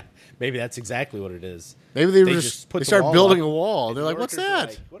 Yeah. Maybe that's exactly what it is. Maybe they the start wall building up, a wall. and They're New like, what's Yorkers are that?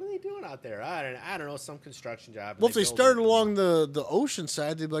 like, what are they doing out there? I don't know, some construction job. Well, if they build started it. along the ocean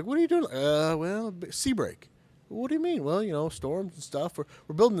side, they'd be like, what are you doing? Well, sea break. What do you mean? Well, storms and stuff.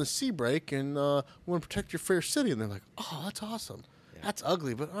 We're building the sea break, and we want to protect your fair city. And they're like, oh, that's awesome. Yeah. That's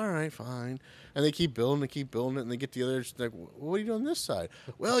ugly, but all right, fine. And they keep building it, and they get the others like, what are you doing on this side?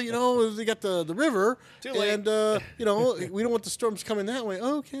 Well, they got the river, Too late. and we don't want the storms coming that way.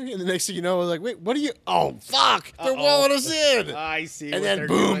 Okay, and the next thing you know, like, wait, what are you? Oh, fuck! They're Uh-oh. walling us in. I see. And what then they're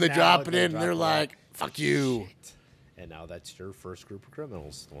boom, doing they now. drop it They in, and they're drop it in. like, fuck you. Shit. And now that's your first group of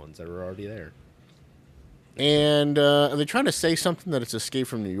criminals, the ones that are already there. And are they trying to say something that it's Escape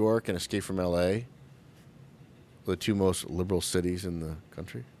from New York and Escape from L.A., the two most liberal cities in the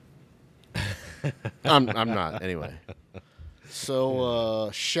country? I'm not, anyway. So,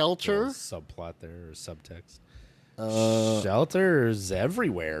 Shelter. Little subplot there or subtext. Shelter's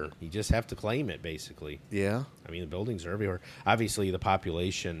everywhere. You just have to claim it, basically. Yeah. I mean, the buildings are everywhere. Obviously, the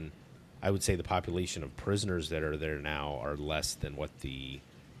population, I would say the population of prisoners that are there now are less than what the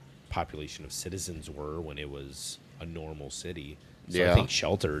population of citizens were when it was a normal city. So Yeah. I think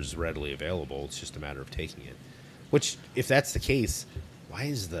shelter is readily available. It's just a matter of taking it. Which, if that's the case, why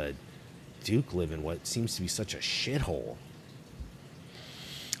is the Duke live in what seems to be such a shithole?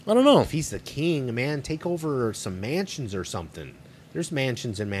 I don't know. If he's the king, man, take over some mansions or something. There's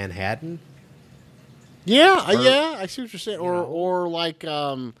mansions in Manhattan. Yeah, Or- yeah, I see what you're saying. you know. Or like,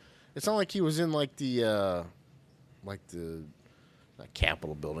 it's not like he was in like the not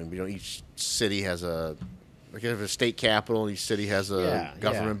Capitol building, but each city has a like a state capitol, and each city has a Yeah,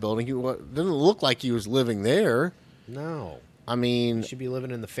 government yeah. building. He didn't look like he was living there. No. I mean, You should be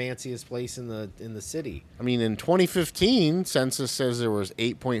living in the fanciest place in the city. in 2015, census says there was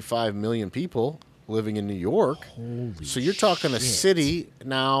 8.5 million people living in New York. Holy So you're talking a shit. city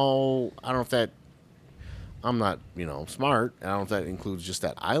now. I don't know if that. I'm not, smart. I don't know if that includes just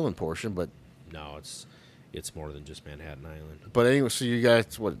that island portion, but No, it's more than just Manhattan Island. anyway. So you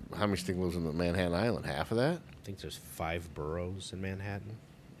guys, what? How much think lives in the Manhattan Island? Half of that? I think there's 5 boroughs in Manhattan,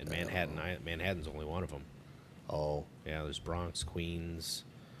 and Manhattan's only one of them. Oh, Yeah, there's Bronx, Queens,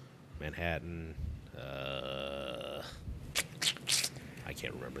 Manhattan. I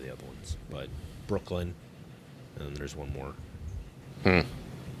can't remember the other ones, but Brooklyn, and then there's one more.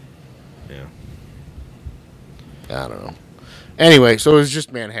 Yeah. I don't know. Anyway, so it was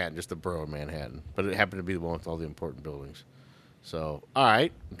just Manhattan, just the borough of Manhattan, but it happened to be the one with all the important buildings. So, all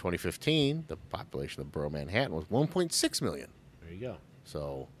right, in 2015, the population of the borough of Manhattan was 1.6 million. There you go.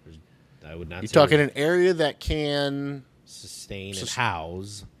 So I would not you're say talking there's an area that can, sustain and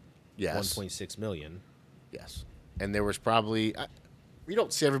house yes, 1.6 million. yes, and there was probably we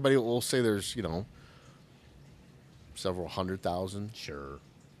don't see everybody. We'll say there's several 100,000 Sure.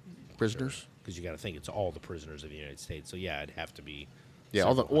 prisoners. Because you got to think it's all the prisoners of the United States. So yeah, it'd have to be. Yeah,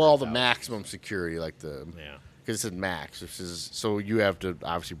 all the several all the 100,000. maximum security, like the Yeah. because it said max. This is so you have to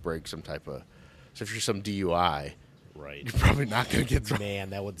obviously break some type of. So if you're some DUI, Right. you're probably not going to get thrown. Man,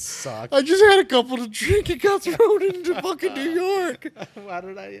 that would suck. I just had a couple to drink and got thrown into fucking New York. Why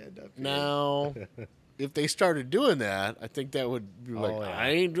did I end up? Now, if they started doing that, I think that would be like, yeah. I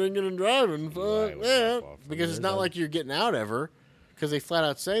ain't drinking and driving. Fuck Right, would that. fuck off. Because it's not There's like you're getting out ever. Because they flat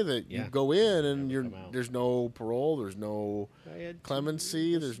out say that you Yeah. go in and Never come out. there's no parole, there's no I had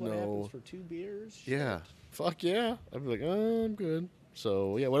clemency, this there's is what no. happens for 2 beers. Yeah. Fuck yeah. I'd be like, oh, I'm good.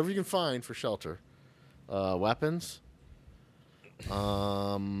 So, yeah, whatever you can find for shelter. Weapons.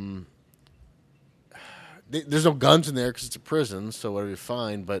 There's no guns in there because it's a prison, so whatever you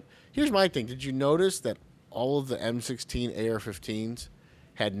find. But here's my thing. Did you notice that all of the M16 AR-15s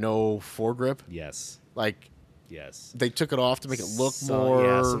had no foregrip? Yes. Like, Yes. they took it off to make it look So- more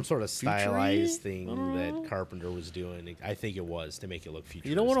Yeah, some sort of futury? stylized thing I don't know. that Carpenter was doing. I think it was to make it look futuristic.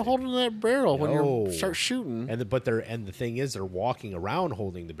 You don't want to hold it in that barrel when No. you start shooting. And the thing is, they're walking around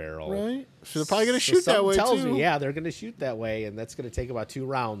holding the barrel. Right? So they're probably going to So shoot that something way, tells too. me, yeah, they're going to shoot that way, and that's going to take about 2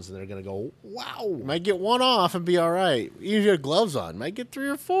 rounds, and they're going to go, wow. Might get one off and be all right. Even if you have gloves on. Might get 3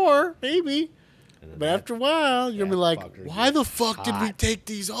 or 4, maybe. And then But that- after a while, you're going to be that like, fucker why the gets fuck did we hot. take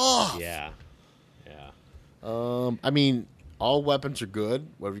these off? Yeah. Yeah. I mean, all weapons are good,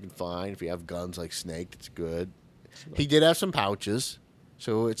 whatever you can find. If you have guns like Snake, it's good. He did have some pouches,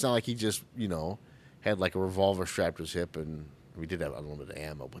 so it's not like he just, had like a revolver strapped to his hip, and we did have unlimited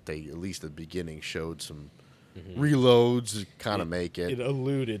ammo, but they, at least at the beginning, showed some reloads to kind of make It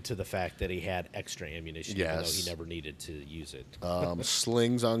alluded to the fact that he had extra ammunition, even though Yes. he never needed to use it.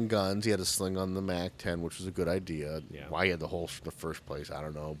 Slings on guns. He had a sling on the MAC-10, which was a good idea. Yeah. Why he had the holster in the first place, I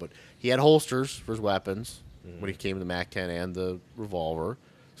don't know. But he had holsters for his weapons when he came to the MAC-10 and the revolver.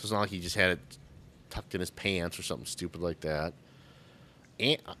 So it's not like he just had it tucked in his pants or something stupid like that.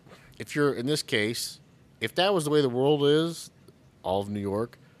 And if you're, in this case, if that was the way the world is, all of New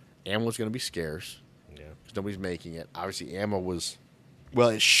York, ammo's going to be scarce. Yeah. Because nobody's making it. Obviously, ammo was, well,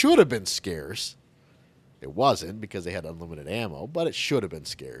 it should have been scarce. It wasn't because they had unlimited ammo, but it should have been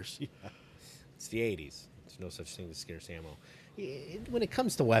scarce. It's the 80s. There's no such thing as scarce ammo. When it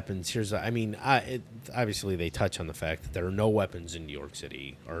comes to weapons, obviously they touch on the fact that there are no weapons in New York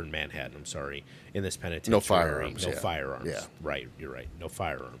City, or in Manhattan, I'm sorry, in this penitentiary. No firearms, No yeah. firearms. Yeah. Right, you're right. No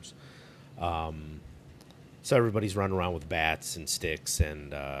firearms. So everybody's running around with bats and sticks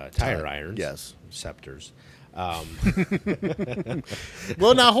and tire irons. Yes. Scepters.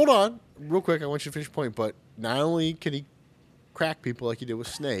 Well, now hold on, real quick. I want you to finish your point. But not only can he crack people like he did with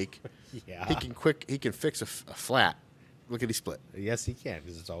Snake, Yeah. he can fix a flat. Look at he split. Yes, he can,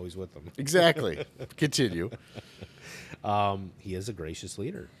 because it's always with them. Exactly. Continue. He is a gracious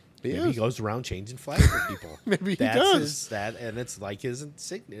leader. He Maybe is. he goes around changing flags for people. Maybe he That's does. and it's like his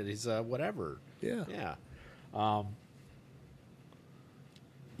insignia, his whatever. Yeah. Yeah.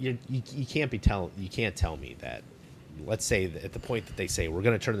 You can't tell me that. Let's say that at the point that they say we're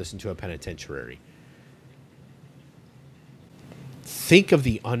going to turn this into a penitentiary, think of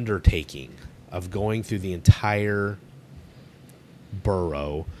the undertaking of going through the entire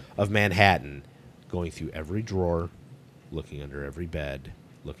borough of Manhattan, going through every drawer, looking under every bed,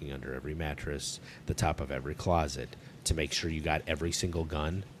 looking under every mattress, the top of every closet, to make sure you got every single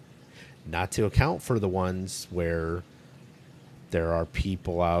gun. Not to account for the ones where there are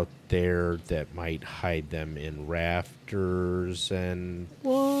people out there that might hide them in rafters and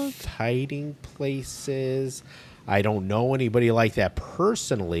hiding places. I don't know anybody like that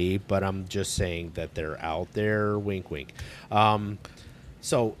personally, but I'm just saying that they're out there. Wink, wink.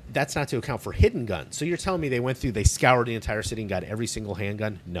 So that's not to account for hidden guns. So you're telling me they scoured the entire city and got every single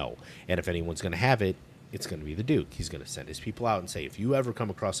handgun? No. And if anyone's going to have it, it's going to be the Duke. He's going to send his people out and say, if you ever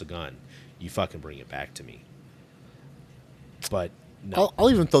come across a gun, you fucking bring it back to me. But no. I'll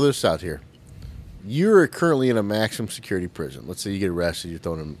even throw this out here. You're currently in a maximum security prison. Let's say you get arrested, you're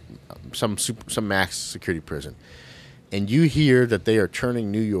thrown in some max security prison, and you hear that they are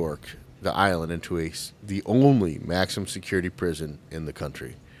turning New York, the island, into the only maximum security prison in the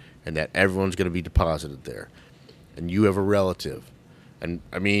country, and that everyone's going to be deposited there. And you have a relative. And,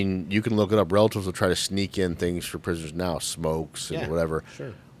 I mean, you can look it up. Relatives will try to sneak in things for prisoners now, smokes and whatever.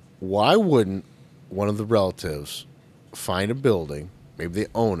 Sure. Why wouldn't one of the relatives find a building, maybe they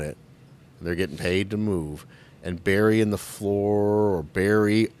own it, and they're getting paid to move, and bury in the floor or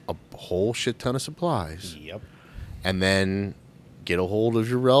bury a whole shit ton of supplies? Yep. And then get a hold of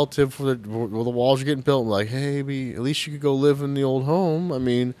your relative where the walls are getting built and like, hey, at least you could go live in the old home. I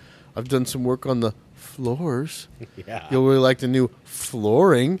mean, I've done some work on the floors. Yeah. You'll really like the new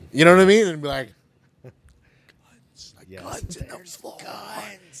flooring. You know what I mean? And be like, guns in the floor.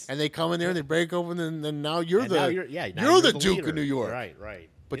 Guns. And they come in there and they break open, and then now you're the Duke leader. of New York. Right.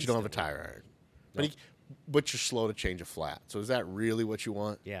 But instantly. You don't have a tire iron. Nope. But you're slow to change a flat. So is that really what you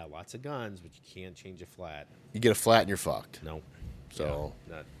want? Yeah, lots of guns, but you can't change a flat. You get a flat and you're fucked. No. So.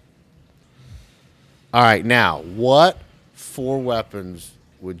 Yeah, not. All right, now, what 4 weapons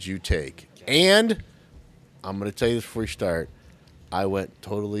would you take? And I'm going to tell you this before you start. I went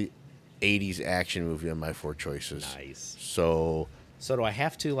totally 80s action movie on my 4 choices. Nice. So do I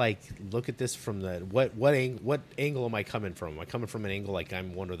have to look at this from the what angle am I coming from? Am I coming from an angle like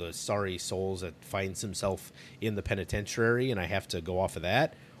I'm one of the sorry souls that finds himself in the penitentiary and I have to go off of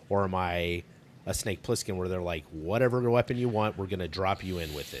that, or am I a Snake Plissken where they're like, whatever weapon you want, we're gonna drop you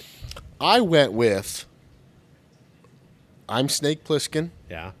in with it? I went with I'm Snake Plissken.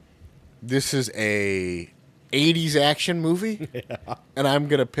 Yeah. This is a 80s action movie, and I'm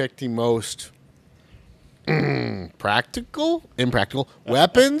gonna pick the most impractical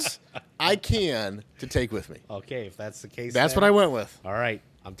weapons I can to take with me. Okay, if that's the case, that's what I went with. All right,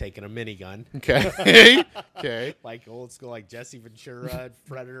 I'm taking a minigun. Okay. Okay. Like old school, like Jesse Ventura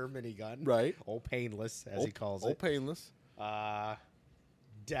Predator minigun. Right. Old Painless, as he calls it. Old Painless.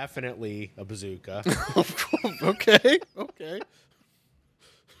 Definitely a bazooka. Okay.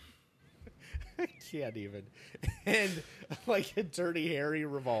 I can't even. And like a Dirty Harry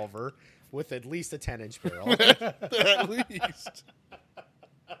revolver with at least a 10-inch barrel. At least.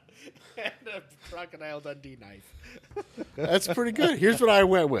 And a Crocodile Dundee knife. That's pretty good. Here's what I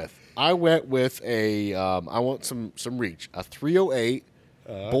went with. I went with I want some reach. A 308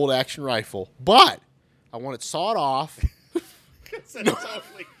 bolt action rifle. But I want it sawed off. Because it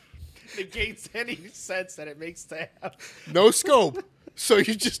totally negates any sense that it makes to have. No scope. So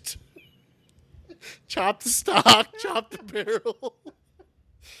you just chop the stock, chop the barrel.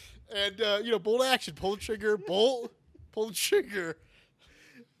 And, bolt action. Pull the trigger, pull the trigger.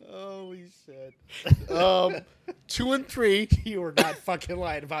 Holy shit. 2 and 3. You were not fucking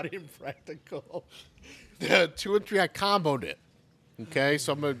lying about impractical. 2 and 3, I comboed it. Okay,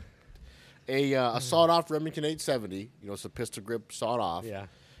 so I'm a sawed-off Remington 870. It's a pistol grip sawed off. Yeah.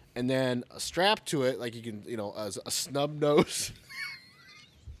 And then a strap to it, like you can, as a snub nose.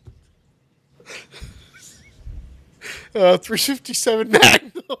 357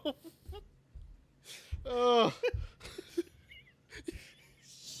 Magnum.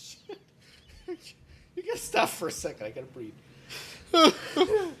 You gotta stop for a second. I gotta breathe.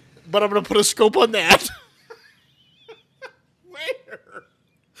 But I'm gonna put a scope on that. Where?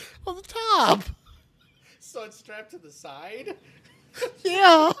 On the top. So it's strapped to the side?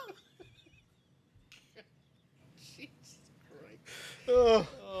 Yeah. Jesus Christ.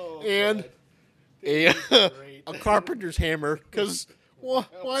 And God. a carpenter's hammer, because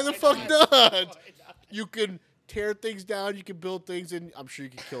why the fuck not? You can tear things down, you can build things, and I'm sure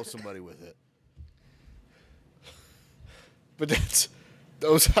you can kill somebody with it. But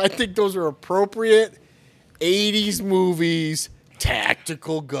I think those are appropriate 80s movies,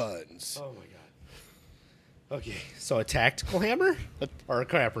 tactical guns. Oh my Okay, so a tactical hammer or a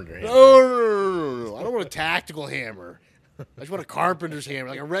carpenter hammer? No. I don't want a tactical hammer. I just want a carpenter's hammer,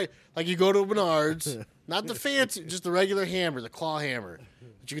 like you go to Menards, not the fancy, just the regular hammer, the claw hammer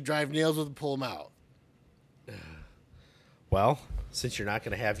that you can drive nails with and pull them out. Well, since you're not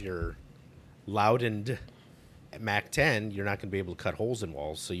going to have your Loudon Mac 10, you're not going to be able to cut holes in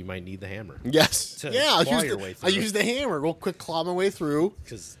walls, so you might need the hammer. Yes. To Yeah, claw your way I through. use the hammer, real quick, claw my way through,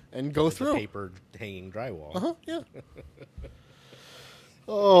 and go The through. paper hanging drywall. Yeah.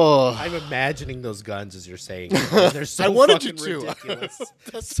 Oh, I'm imagining those guns as you're saying. it. They're so I wanted fucking you to. ridiculous.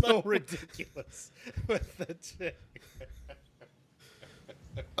 That's so ridiculous. With the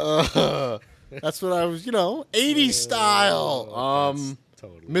that's what I was, 80s style. that's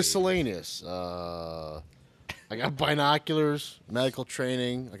totally Miscellaneous. I got binoculars, medical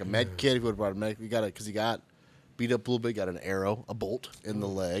training, like a med kit. If you would have brought a med, you got it because he got beat up a little bit. Got an arrow, a bolt in the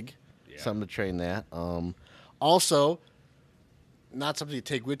leg. Yeah. Something to train that. Also, not something to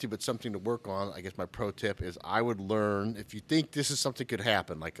take with you, but something to work on. I guess my pro tip is I would learn, if you think this is something could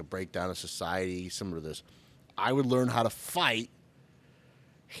happen, like a breakdown of society, similar to this, I would learn how to fight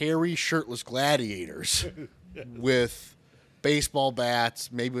hairy, shirtless gladiators with baseball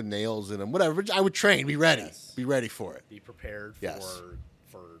bats, maybe with nails in them, whatever. I would train, be ready. Yes. Be ready for it. be prepared Yes.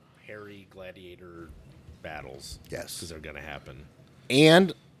 for hairy gladiator battles. Yes. because they're going to happen.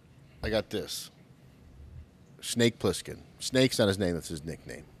 And I got this. Snake Plissken. Snake's not his name, that's his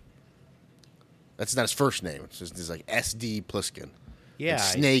nickname. That's not his first name. It's like SD Plissken. Yeah, And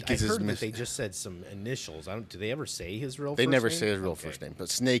Snake I is his heard that mis- they just said some initials. Do they ever say his real? They first never name? say his real Okay. first name, but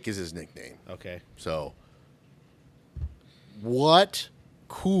Snake is his nickname. Okay. So, what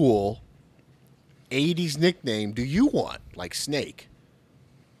cool 80s nickname do you want, like Snake?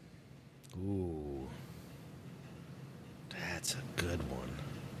 Ooh, that's a good one.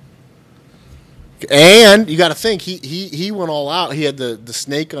 And you got to think he went all out. He had the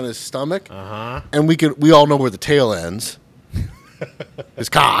snake on his stomach, and we all know where the tail ends. His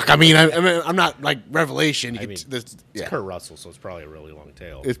cock. I mean, I'm not like Revelation. It's Kurt Russell, so it's probably a really long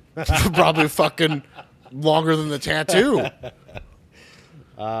tail. It's probably fucking longer than the tattoo.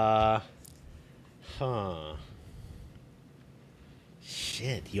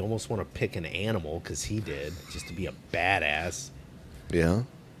 Shit, you almost want to pick an animal because he did, just to be a badass. Yeah.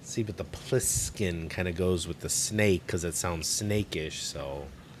 See, but the Pliskin kind of goes with the snake because it sounds snakish, so.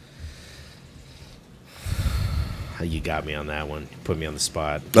 You got me on that one. You put me on the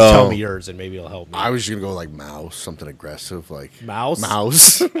spot. You tell me yours and maybe it'll help me. I was just gonna go like mouse, something aggressive, like Mouse?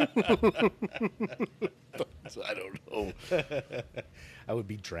 Mouse. I don't know. I would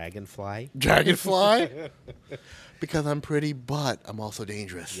be Dragonfly. Dragonfly. Because I'm pretty, but I'm also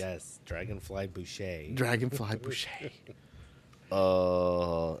dangerous. Yes, Dragonfly Boucher. Dragonfly Boucher.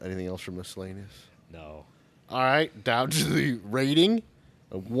 Anything else from miscellaneous? No. All right, down to the rating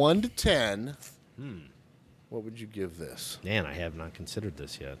of 1 to 10. What would you give this? Man, I have not considered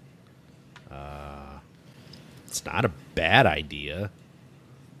this yet. It's not a bad idea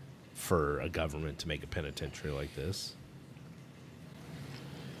for a government to make a penitentiary like this.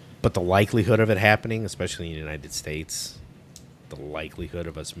 But the likelihood of it happening, especially in the United States, the likelihood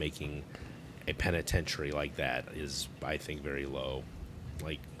of us making a penitentiary like that is, I think, very low.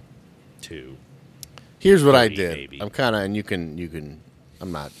 Like 2. Here's what I 30 did. maybe. I'm kind of, and you can,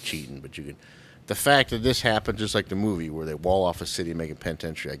 I'm not cheating, but you can. The fact that this happened, just like the movie where they wall off a city and make a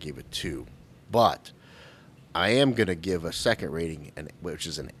penitentiary, I gave it 2. But I am going to give a second rating, which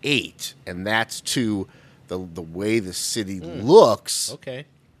is an 8, and that's to the way the city looks. Okay.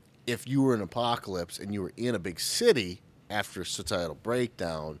 If you were in apocalypse and you were in a big city after a societal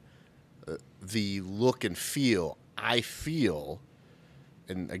breakdown, the look and feel, I feel,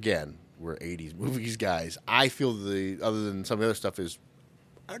 and again, we're 80s movies guys, I feel other than some of the other stuff, is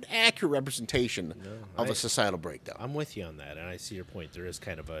an accurate representation of a societal breakdown. I'm with you on that, and I see your point. There is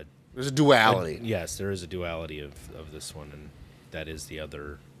kind of There's a duality. yes, there is a duality of this one, and that is the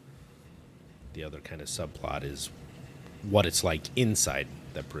other kind of subplot is what it's like inside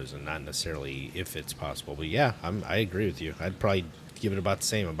the prison, not necessarily if it's possible. But yeah, I agree with you. I'd probably give it about the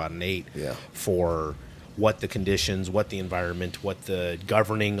same, about an 8 Yeah. for what the conditions, what the environment, what the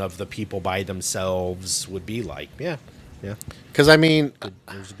governing of the people by themselves would be like. Yeah. Because, I mean, It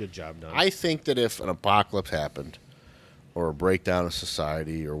was a good job done. I think that if an apocalypse happened or a breakdown of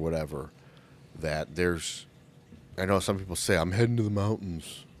society or whatever, that I know some people say, I'm heading to the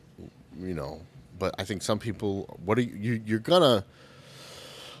mountains, but I think some people, you're going to,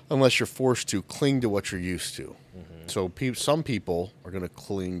 unless you're forced to, cling to what you're used to. So some people are going to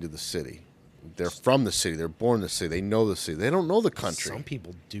cling to the city. They're from the city. They're born in the city. They know the city. They don't know the country. Some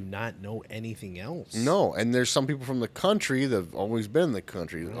people do not know anything else. No, and there's some people from the country that have always been in the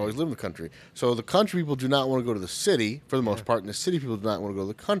country, always lived in the country. So the country people do not want to go to the city for the most part, and the city people do not want to go to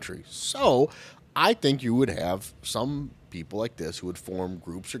the country. So I think you would have some people like this who would form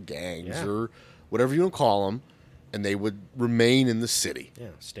groups or gangs or whatever you want to call them, and they would remain in the city. Yeah,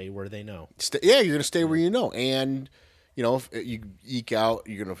 stay where they know. You're going to stay where you know. And, you know, if you eke out,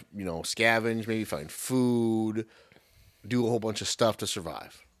 you're going to, you know, scavenge, maybe find food, do a whole bunch of stuff to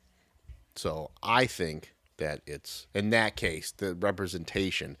survive. So I think that it's, in that case, the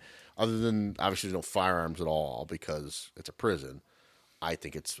representation, other than obviously there's no firearms at all because it's a prison, I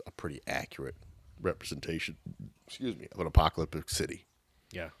think it's a pretty accurate representation, of an apocalyptic city.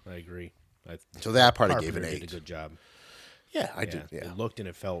 Yeah, I agree. So that part I gave Carpenter an 8. did a good job. Yeah, I did. Yeah. It looked and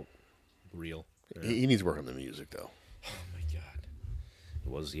it felt real. Yeah. He needs work on the music, though. Oh, my God. It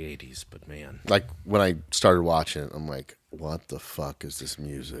was the 80s, but man. Like, when I started watching it, I'm like, what the fuck is this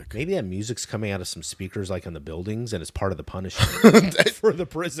music? Maybe that music's coming out of some speakers like on the buildings and it's part of the punishment for the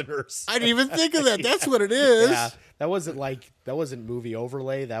prisoners. I didn't even think of that. That's what it is. Yeah, that wasn't movie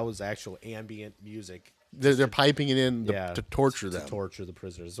overlay. That was actual ambient music. They're piping it in to torture them. To torture the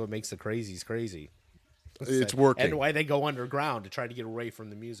prisoners. So it makes the crazies crazy. It's working. And why they go underground to try to get away from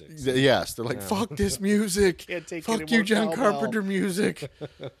the music. Yes, they're like, fuck this music. Can't take fuck any you, more John cowbell. Carpenter music.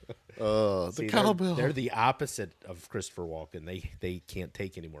 The cowbell. They're the opposite of Christopher Walken. They can't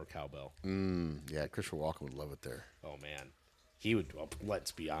take any more cowbell. Yeah, Christopher Walken would love it there. Oh, man. He would, well,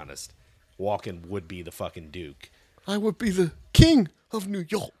 let's be honest. Walken would be the fucking Duke. I would be the king of New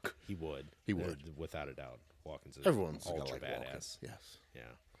York. He would. He would. Without a doubt. Walken's Everyone's ultra like badass. Walken. Yes. Yeah.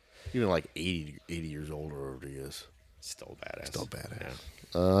 Even like 80 years old or whatever he is. Still badass. Still badass.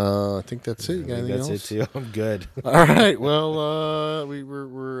 Yeah. I think that's it. You got anything That's else? it too. I'm good. All right. Well,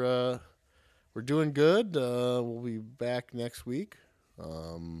 we're doing good. We'll be back next week. It's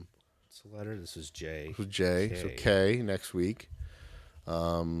a letter. This is Jay. With Jay. So K next week.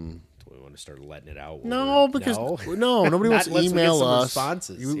 Do we want to start letting it out? No, because nobody wants to Unless we get email some us.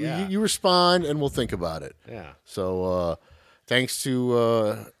 responses. You respond, and we'll think about it. Yeah. So thanks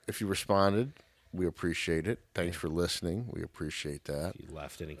to if you responded, we appreciate it. Thanks for listening. We appreciate that. If you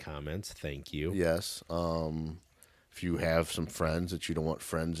left any comments, thank you. Yes. If you have some friends that you don't want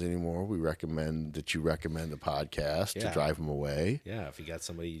friends anymore, we recommend that you recommend the podcast to drive them away. Yeah, if you got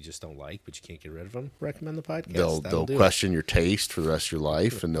somebody you just don't like, but you can't get rid of them, recommend the podcast. They'll question your taste for the rest of your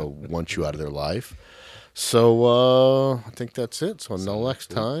life, and they'll want you out of their life. So I think that's it. So until next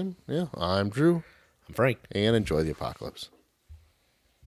time, I'm Drew. I'm Frank. And enjoy the apocalypse.